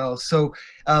inconsistent as well. So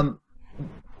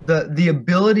the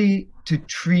ability to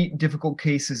treat difficult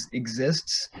cases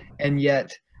exists, and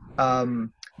yet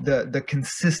the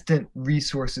consistent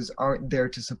resources aren't there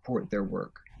to support their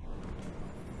work.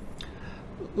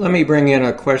 Let me bring in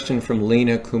a question from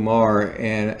Lena Kumar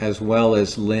and as well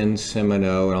as Lynn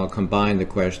Simino, and I'll combine the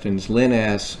questions. Lynn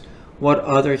asks, what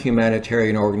other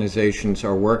humanitarian organizations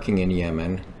are working in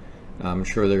Yemen? I'm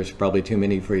sure there's probably too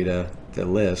many for you to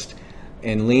list.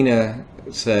 And Lena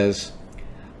says,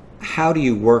 how do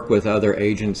you work with other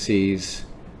agencies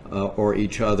or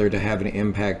each other to have an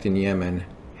impact in Yemen?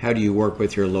 How do you work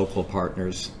with your local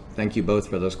partners? Thank you both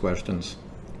for those questions.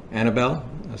 Annabelle,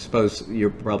 I suppose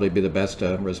you'll probably be the best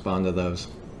to respond to those.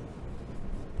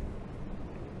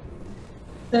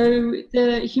 So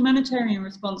the humanitarian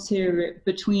response here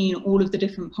between all of the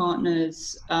different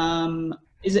partners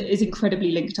is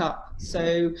incredibly linked up.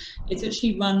 So it's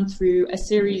actually run through a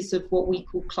series of what we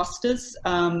call clusters.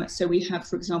 So we have,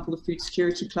 for example, the food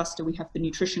security cluster, we have the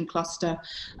nutrition cluster,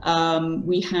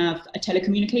 we have a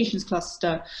telecommunications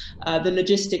cluster, the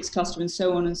logistics cluster, and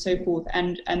so on and so forth.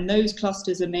 And those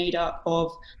clusters are made up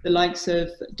of the likes of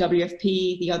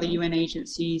WFP, the other UN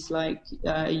agencies like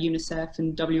UNICEF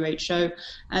and WHO,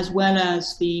 as well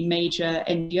as the major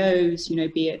NGOs,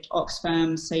 be it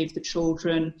Oxfam, Save the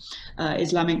Children,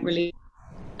 Islamic Relief,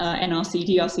 NRC,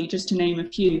 DRC, just to name a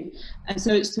few. And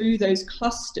so it's through those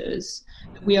clusters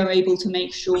that we are able to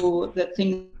make sure that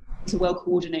things are well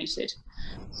coordinated.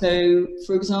 So,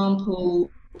 for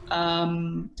example,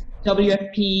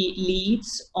 WFP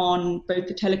leads on both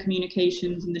the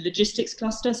telecommunications and the logistics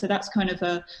cluster. So that's kind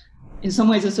of in some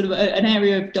ways, a sort of an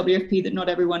area of WFP that not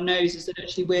everyone knows is that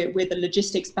actually we're the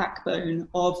logistics backbone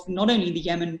of not only the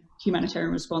Yemen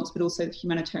humanitarian response, but also the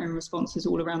humanitarian responses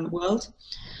all around the world.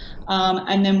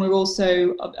 And then we're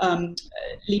also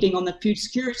leading on the food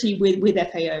security with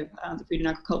FAO, the Food and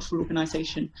Agricultural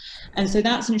Organization. And so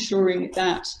that's ensuring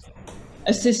that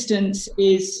assistance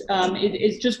is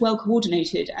just well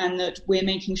coordinated, and that we're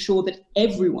making sure that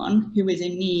everyone who is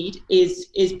in need is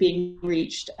being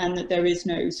reached, and that there is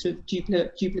no sort of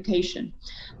duplication.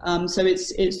 So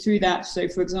it's through that. So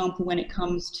for example, when it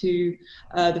comes to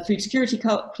the food security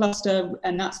cluster,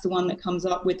 and that's the one that comes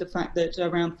up with the fact that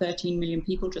around 13 million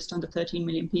people, just under 13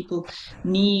 million people,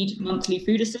 need monthly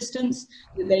food assistance,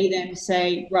 that they then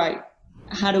say, right,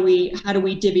 how do we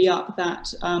divvy up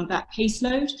that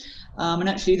caseload? And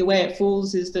actually the way it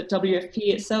falls is that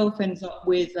WFP itself ends up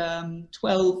with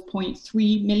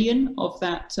 12.3 million of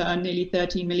that nearly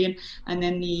 13 million, and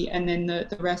then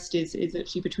the rest is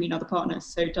actually between other partners.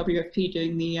 So WFP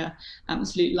doing the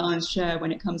absolute lion's share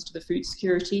when it comes to the food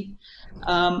security.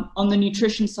 On the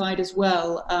nutrition side as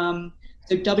well,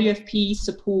 so WFP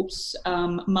supports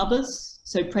mothers,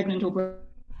 so pregnant or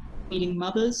breastfeeding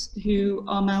mothers who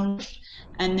are malnourished.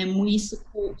 And then we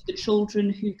support the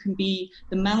children who can be,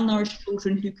 the malnourished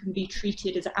children who can be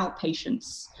treated as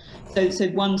outpatients. So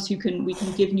ones who we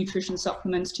can give nutrition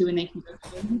supplements to, and they can go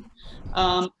home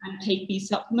and take these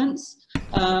supplements.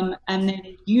 And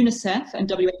then UNICEF and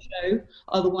WHO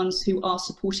are the ones who are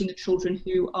supporting the children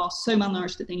who are so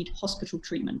malnourished that they need hospital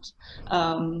treatment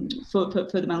for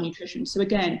the malnutrition. So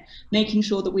again, making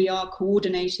sure that we are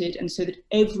coordinated, and so that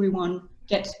everyone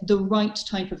gets the right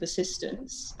type of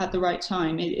assistance at the right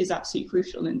time is absolutely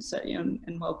crucial. And so, and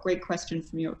well, great question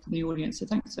from the audience. So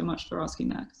thanks so much for asking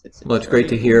that. Well, it's great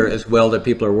to hear as well that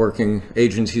people are working,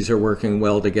 agencies are working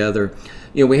well together.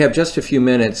 We have just a few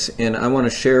minutes, and I want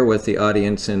to share with the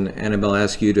audience, and Annabelle,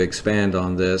 ask you to expand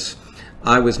on this.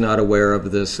 I was not aware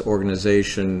of this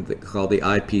organization called the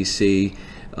IPC.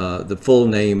 The full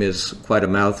name is quite a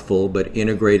mouthful, but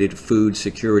Integrated Food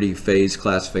Security Phase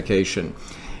Classification.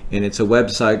 And it's a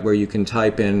website where you can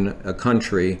type in a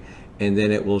country, and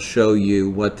then it will show you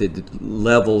what the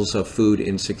levels of food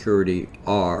insecurity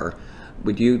are.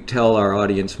 Would you tell our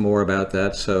audience more about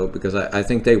that? So, because I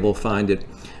think they will find it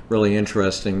really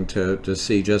interesting to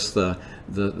see just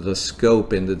the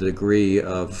scope and the degree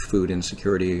of food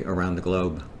insecurity around the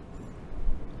globe.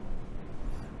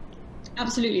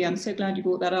 Absolutely, I'm so glad you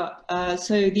brought that up.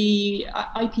 So the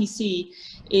IPC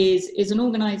is an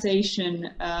organization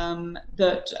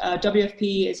that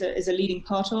WFP is a leading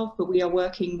part of, but we are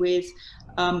working with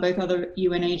both other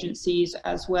UN agencies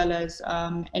as well as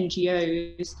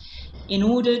NGOs in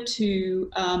order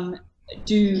to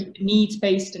do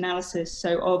needs-based analysis,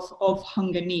 so of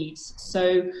hunger needs.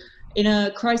 So in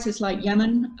a crisis like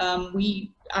Yemen,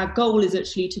 our goal is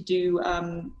actually to do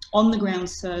on-the-ground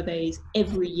surveys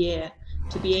every year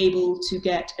to be able to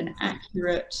get an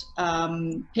accurate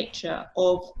picture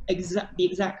of the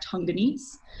exact hunger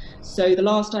needs. So the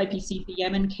last IPC for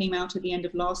Yemen came out at the end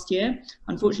of last year.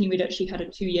 Unfortunately, we'd actually had a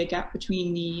 2-year gap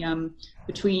between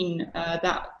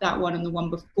that one and the one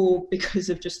before, because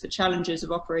of just the challenges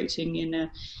of operating in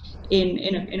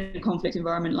a conflict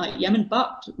environment like Yemen.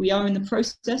 But we are in the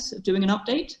process of doing an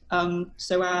update.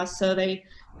 So our survey,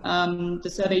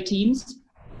 the survey teams,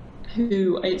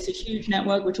 it's a huge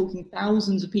network, we're talking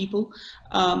thousands of people,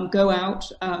 go out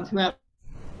throughout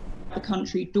the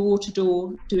country, door to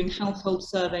door, doing household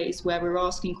surveys where we're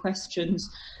asking questions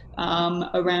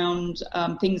around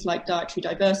things like dietary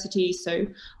diversity. So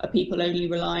are people only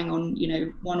relying on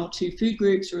 1 or 2 food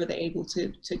groups, or are they able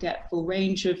to get full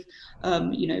range of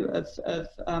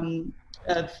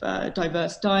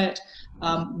diverse diet?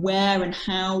 Where and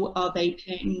how are they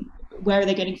paying? Where are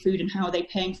they getting food, and how are they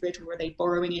paying for it, or are they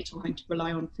borrowing it, or having to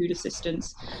rely on food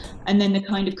assistance? And then the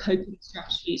kind of coping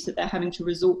strategies that they're having to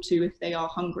resort to if they are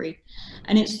hungry.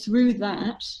 And it's through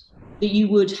that you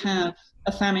would have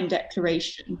a famine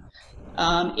declaration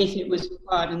if it was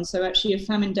required. And so actually a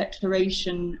famine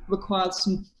declaration requires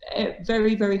some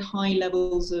very, very high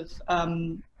levels of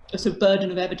sort of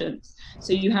burden of evidence.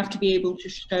 So you have to be able to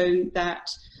show that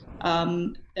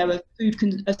there are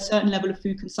a certain level of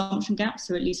food consumption gaps,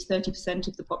 so at least 30%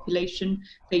 of the population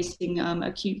facing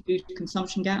acute food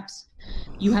consumption gaps.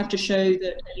 You have to show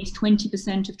that at least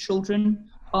 20% of children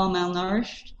are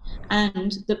malnourished,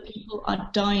 and that people are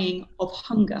dying of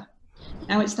hunger.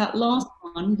 Now, it's that last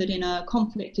one that in a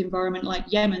conflict environment like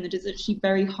Yemen, that is actually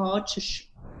very hard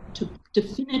to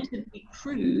definitively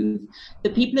prove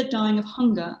that people are dying of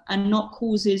hunger and not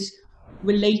causes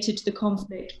related to the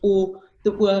conflict, or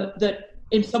that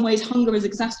in some ways hunger is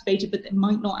exacerbated, but it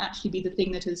might not actually be the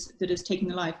thing that is taking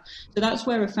the life. So that's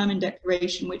where a famine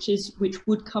declaration, which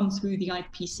would come through the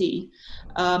IPC,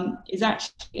 is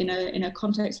actually in a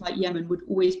context like Yemen would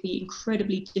always be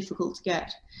incredibly difficult to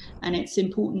get. And it's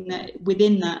important that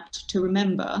within that to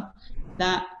remember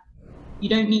that you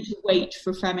don't need to wait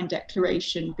for a famine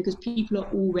declaration, because people are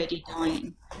already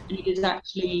dying, and it is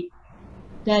actually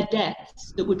their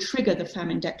deaths that would trigger the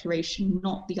famine declaration,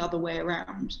 not the other way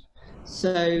around.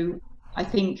 So I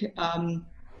think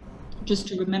just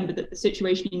to remember that the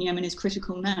situation in Yemen is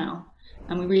critical now,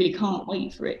 and we really can't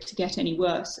wait for it to get any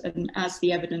worse. And as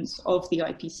the evidence of the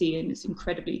IPC and the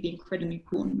incredibly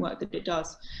important work that it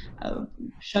does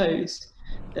shows,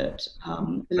 that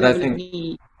the level of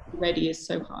need already is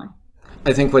so high.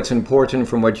 I think what's important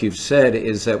from what you've said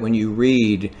is that when you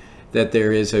read that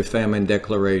there is a famine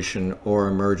declaration or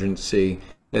emergency,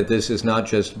 that this is not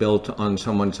just built on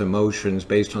someone's emotions,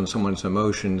 based on someone's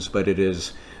emotions, but it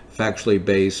is factually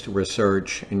based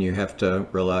research, and you have to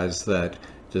realize that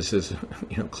this is,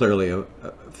 clearly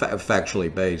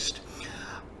factually based.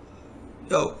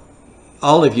 So,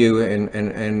 all of you,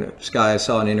 and Skye, I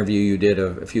saw an interview you did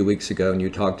a few weeks ago, and you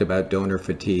talked about donor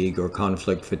fatigue or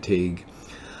conflict fatigue.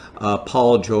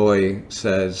 Paul Joy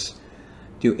says,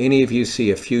 do any of you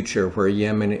see a future where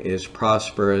Yemen is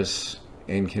prosperous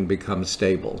and can become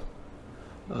stable?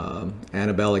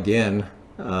 Annabelle, again,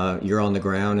 you're on the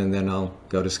ground, and then I'll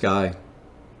go to Skye.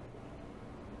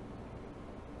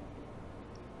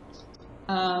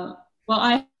 Well,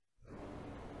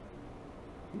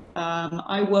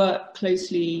 I work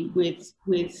closely with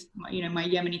my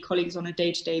Yemeni colleagues on a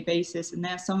day-to-day basis, and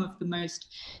they're some of the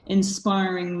most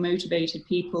inspiring, motivated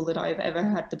people that I've ever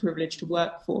had the privilege to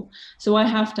work for. So I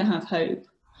have to have hope,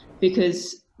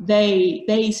 because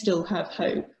they still have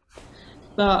hope.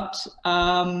 But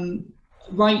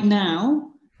right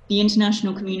now, the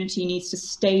international community needs to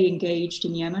stay engaged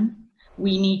in Yemen.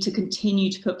 We need to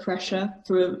continue to put pressure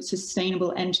for a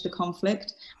sustainable end to the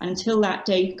conflict. And until that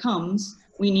day comes,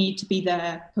 we need to be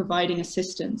there providing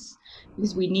assistance,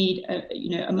 because we need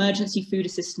emergency food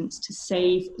assistance to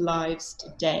save lives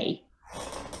today,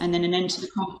 and then an end to the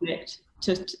conflict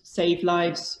to save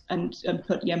lives and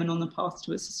put Yemen on the path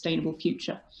to a sustainable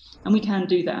future. And we can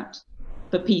do that.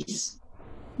 But peace,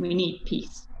 we need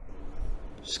peace.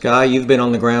 Skye, you've been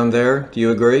on the ground there. Do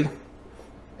you agree?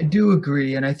 I do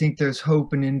agree, and I think there's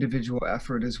hope in individual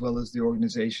effort as well as the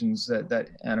organizations that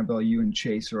Annabelle, you and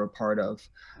Chase are a part of.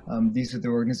 These are the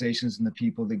organizations and the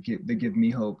people that give me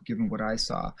hope, given what I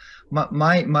saw.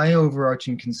 My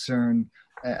overarching concern,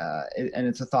 and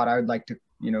it's a thought I would like to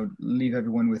leave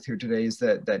everyone with here today, is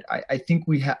that I think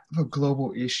we have a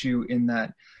global issue in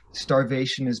that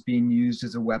starvation is being used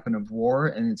as a weapon of war,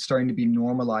 and it's starting to be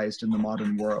normalized in the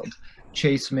modern world.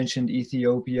 Chase mentioned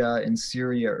Ethiopia and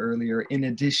Syria earlier, in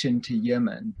addition to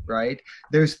Yemen, right?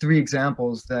 There's 3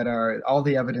 examples that are, all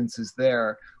the evidence is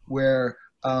there, where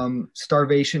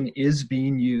starvation is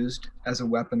being used as a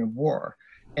weapon of war.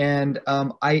 And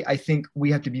I think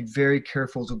we have to be very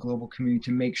careful as a global community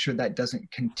to make sure that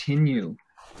doesn't continue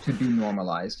to be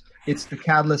normalized. It's the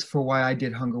catalyst for why I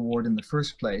did Hunger Ward in the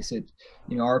first place.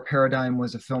 Our paradigm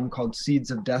was a film called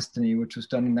Seeds of Destiny, which was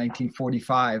done in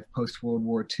 1945, post-World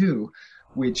War II,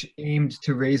 which aimed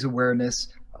to raise awareness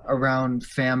around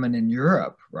famine in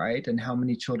Europe, right? And how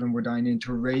many children were dying, and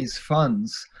to raise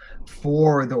funds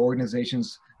for the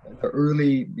organizations, the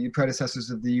early predecessors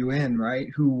of the UN, right?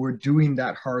 Who were doing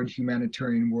that hard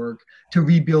humanitarian work to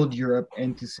rebuild Europe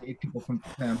and to save people from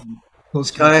famine.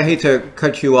 Skye, I hate to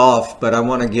cut you off, but I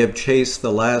want to give Chase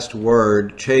the last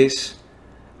word. Chase,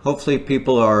 hopefully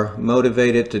people are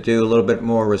motivated to do a little bit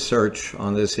more research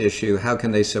on this issue. How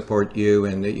can they support you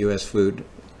and the U.S. Food?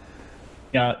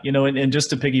 Yeah, and just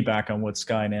to piggyback on what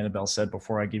Skye and Annabelle said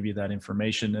before I give you that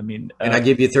information, I mean... and I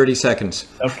give you 30 seconds.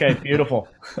 Okay, beautiful.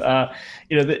 I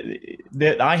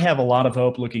have a lot of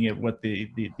hope looking at what the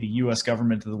U.S.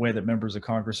 government, the way that members of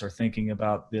Congress are thinking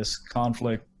about this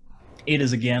conflict. It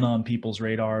is again on people's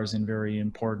radars in very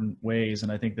important ways,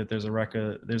 and I think that there's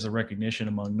a recognition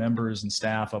among members and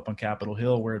staff up on Capitol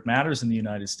Hill, where it matters in the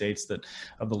United States, that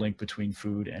of the link between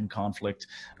food and conflict,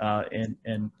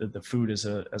 and the food as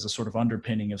a sort of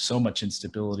underpinning of so much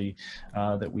instability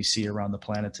that we see around the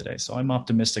planet today. So I'm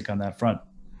optimistic on that front.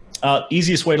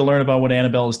 Easiest way to learn about what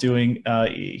Annabelle is doing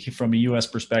from a U.S.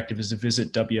 perspective is to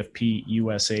visit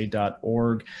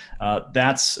WFPUSA.org.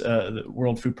 That's the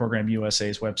World Food Program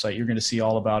USA's website. You're going to see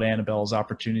all about Annabelle's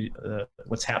opportunity,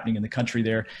 what's happening in the country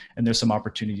there, and there's some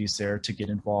opportunities there to get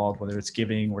involved, whether it's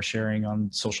giving or sharing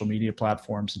on social media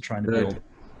platforms and trying to build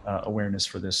awareness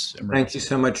for this emergency. Thank you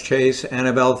so much, Chase.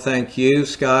 Annabelle, thank you.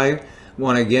 Skye,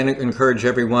 want to again encourage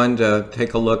everyone to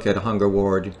take a look at Hunger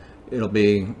Ward. It'll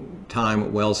be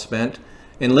time well spent.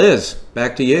 And Liz,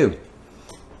 back to you.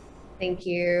 Thank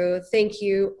you. Thank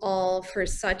you all for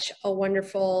such a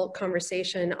wonderful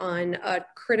conversation on a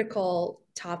critical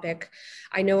topic.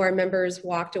 I know our members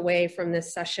walked away from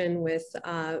this session with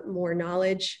more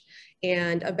knowledge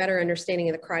and a better understanding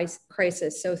of the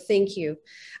crisis. So thank you.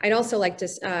 I'd also like to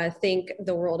thank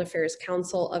the World Affairs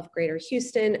Council of Greater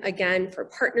Houston again for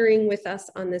partnering with us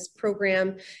on this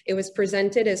program. It was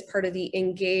presented as part of the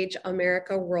Engage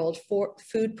America World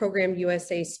Food Program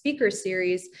USA Speaker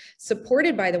Series,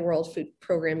 supported by the World Food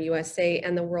Program USA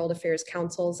and the World Affairs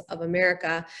Councils of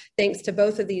America. Thanks to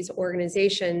both of these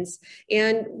organizations.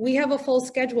 And we have a full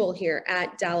schedule here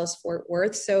at Dallas Fort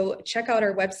Worth. So check out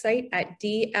our website at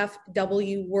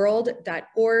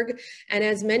dfwworld.org. And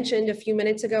as mentioned a few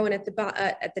minutes ago and at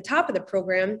the top of the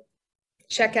program,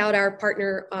 check out our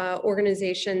partner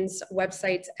organizations'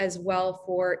 websites as well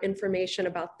for information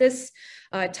about this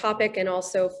topic and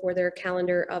also for their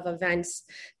calendar of events.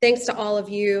 Thanks to all of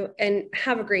you and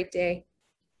have a great day.